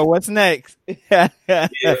about what's next. Yeah, he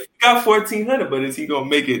got $1,400, but is he gonna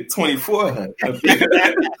make it $2,400?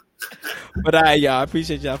 But all right, y'all. I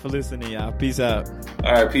appreciate y'all for listening, y'all. Peace out.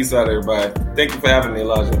 All right, peace out, everybody. Thank you for having me,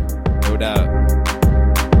 Elijah. No doubt.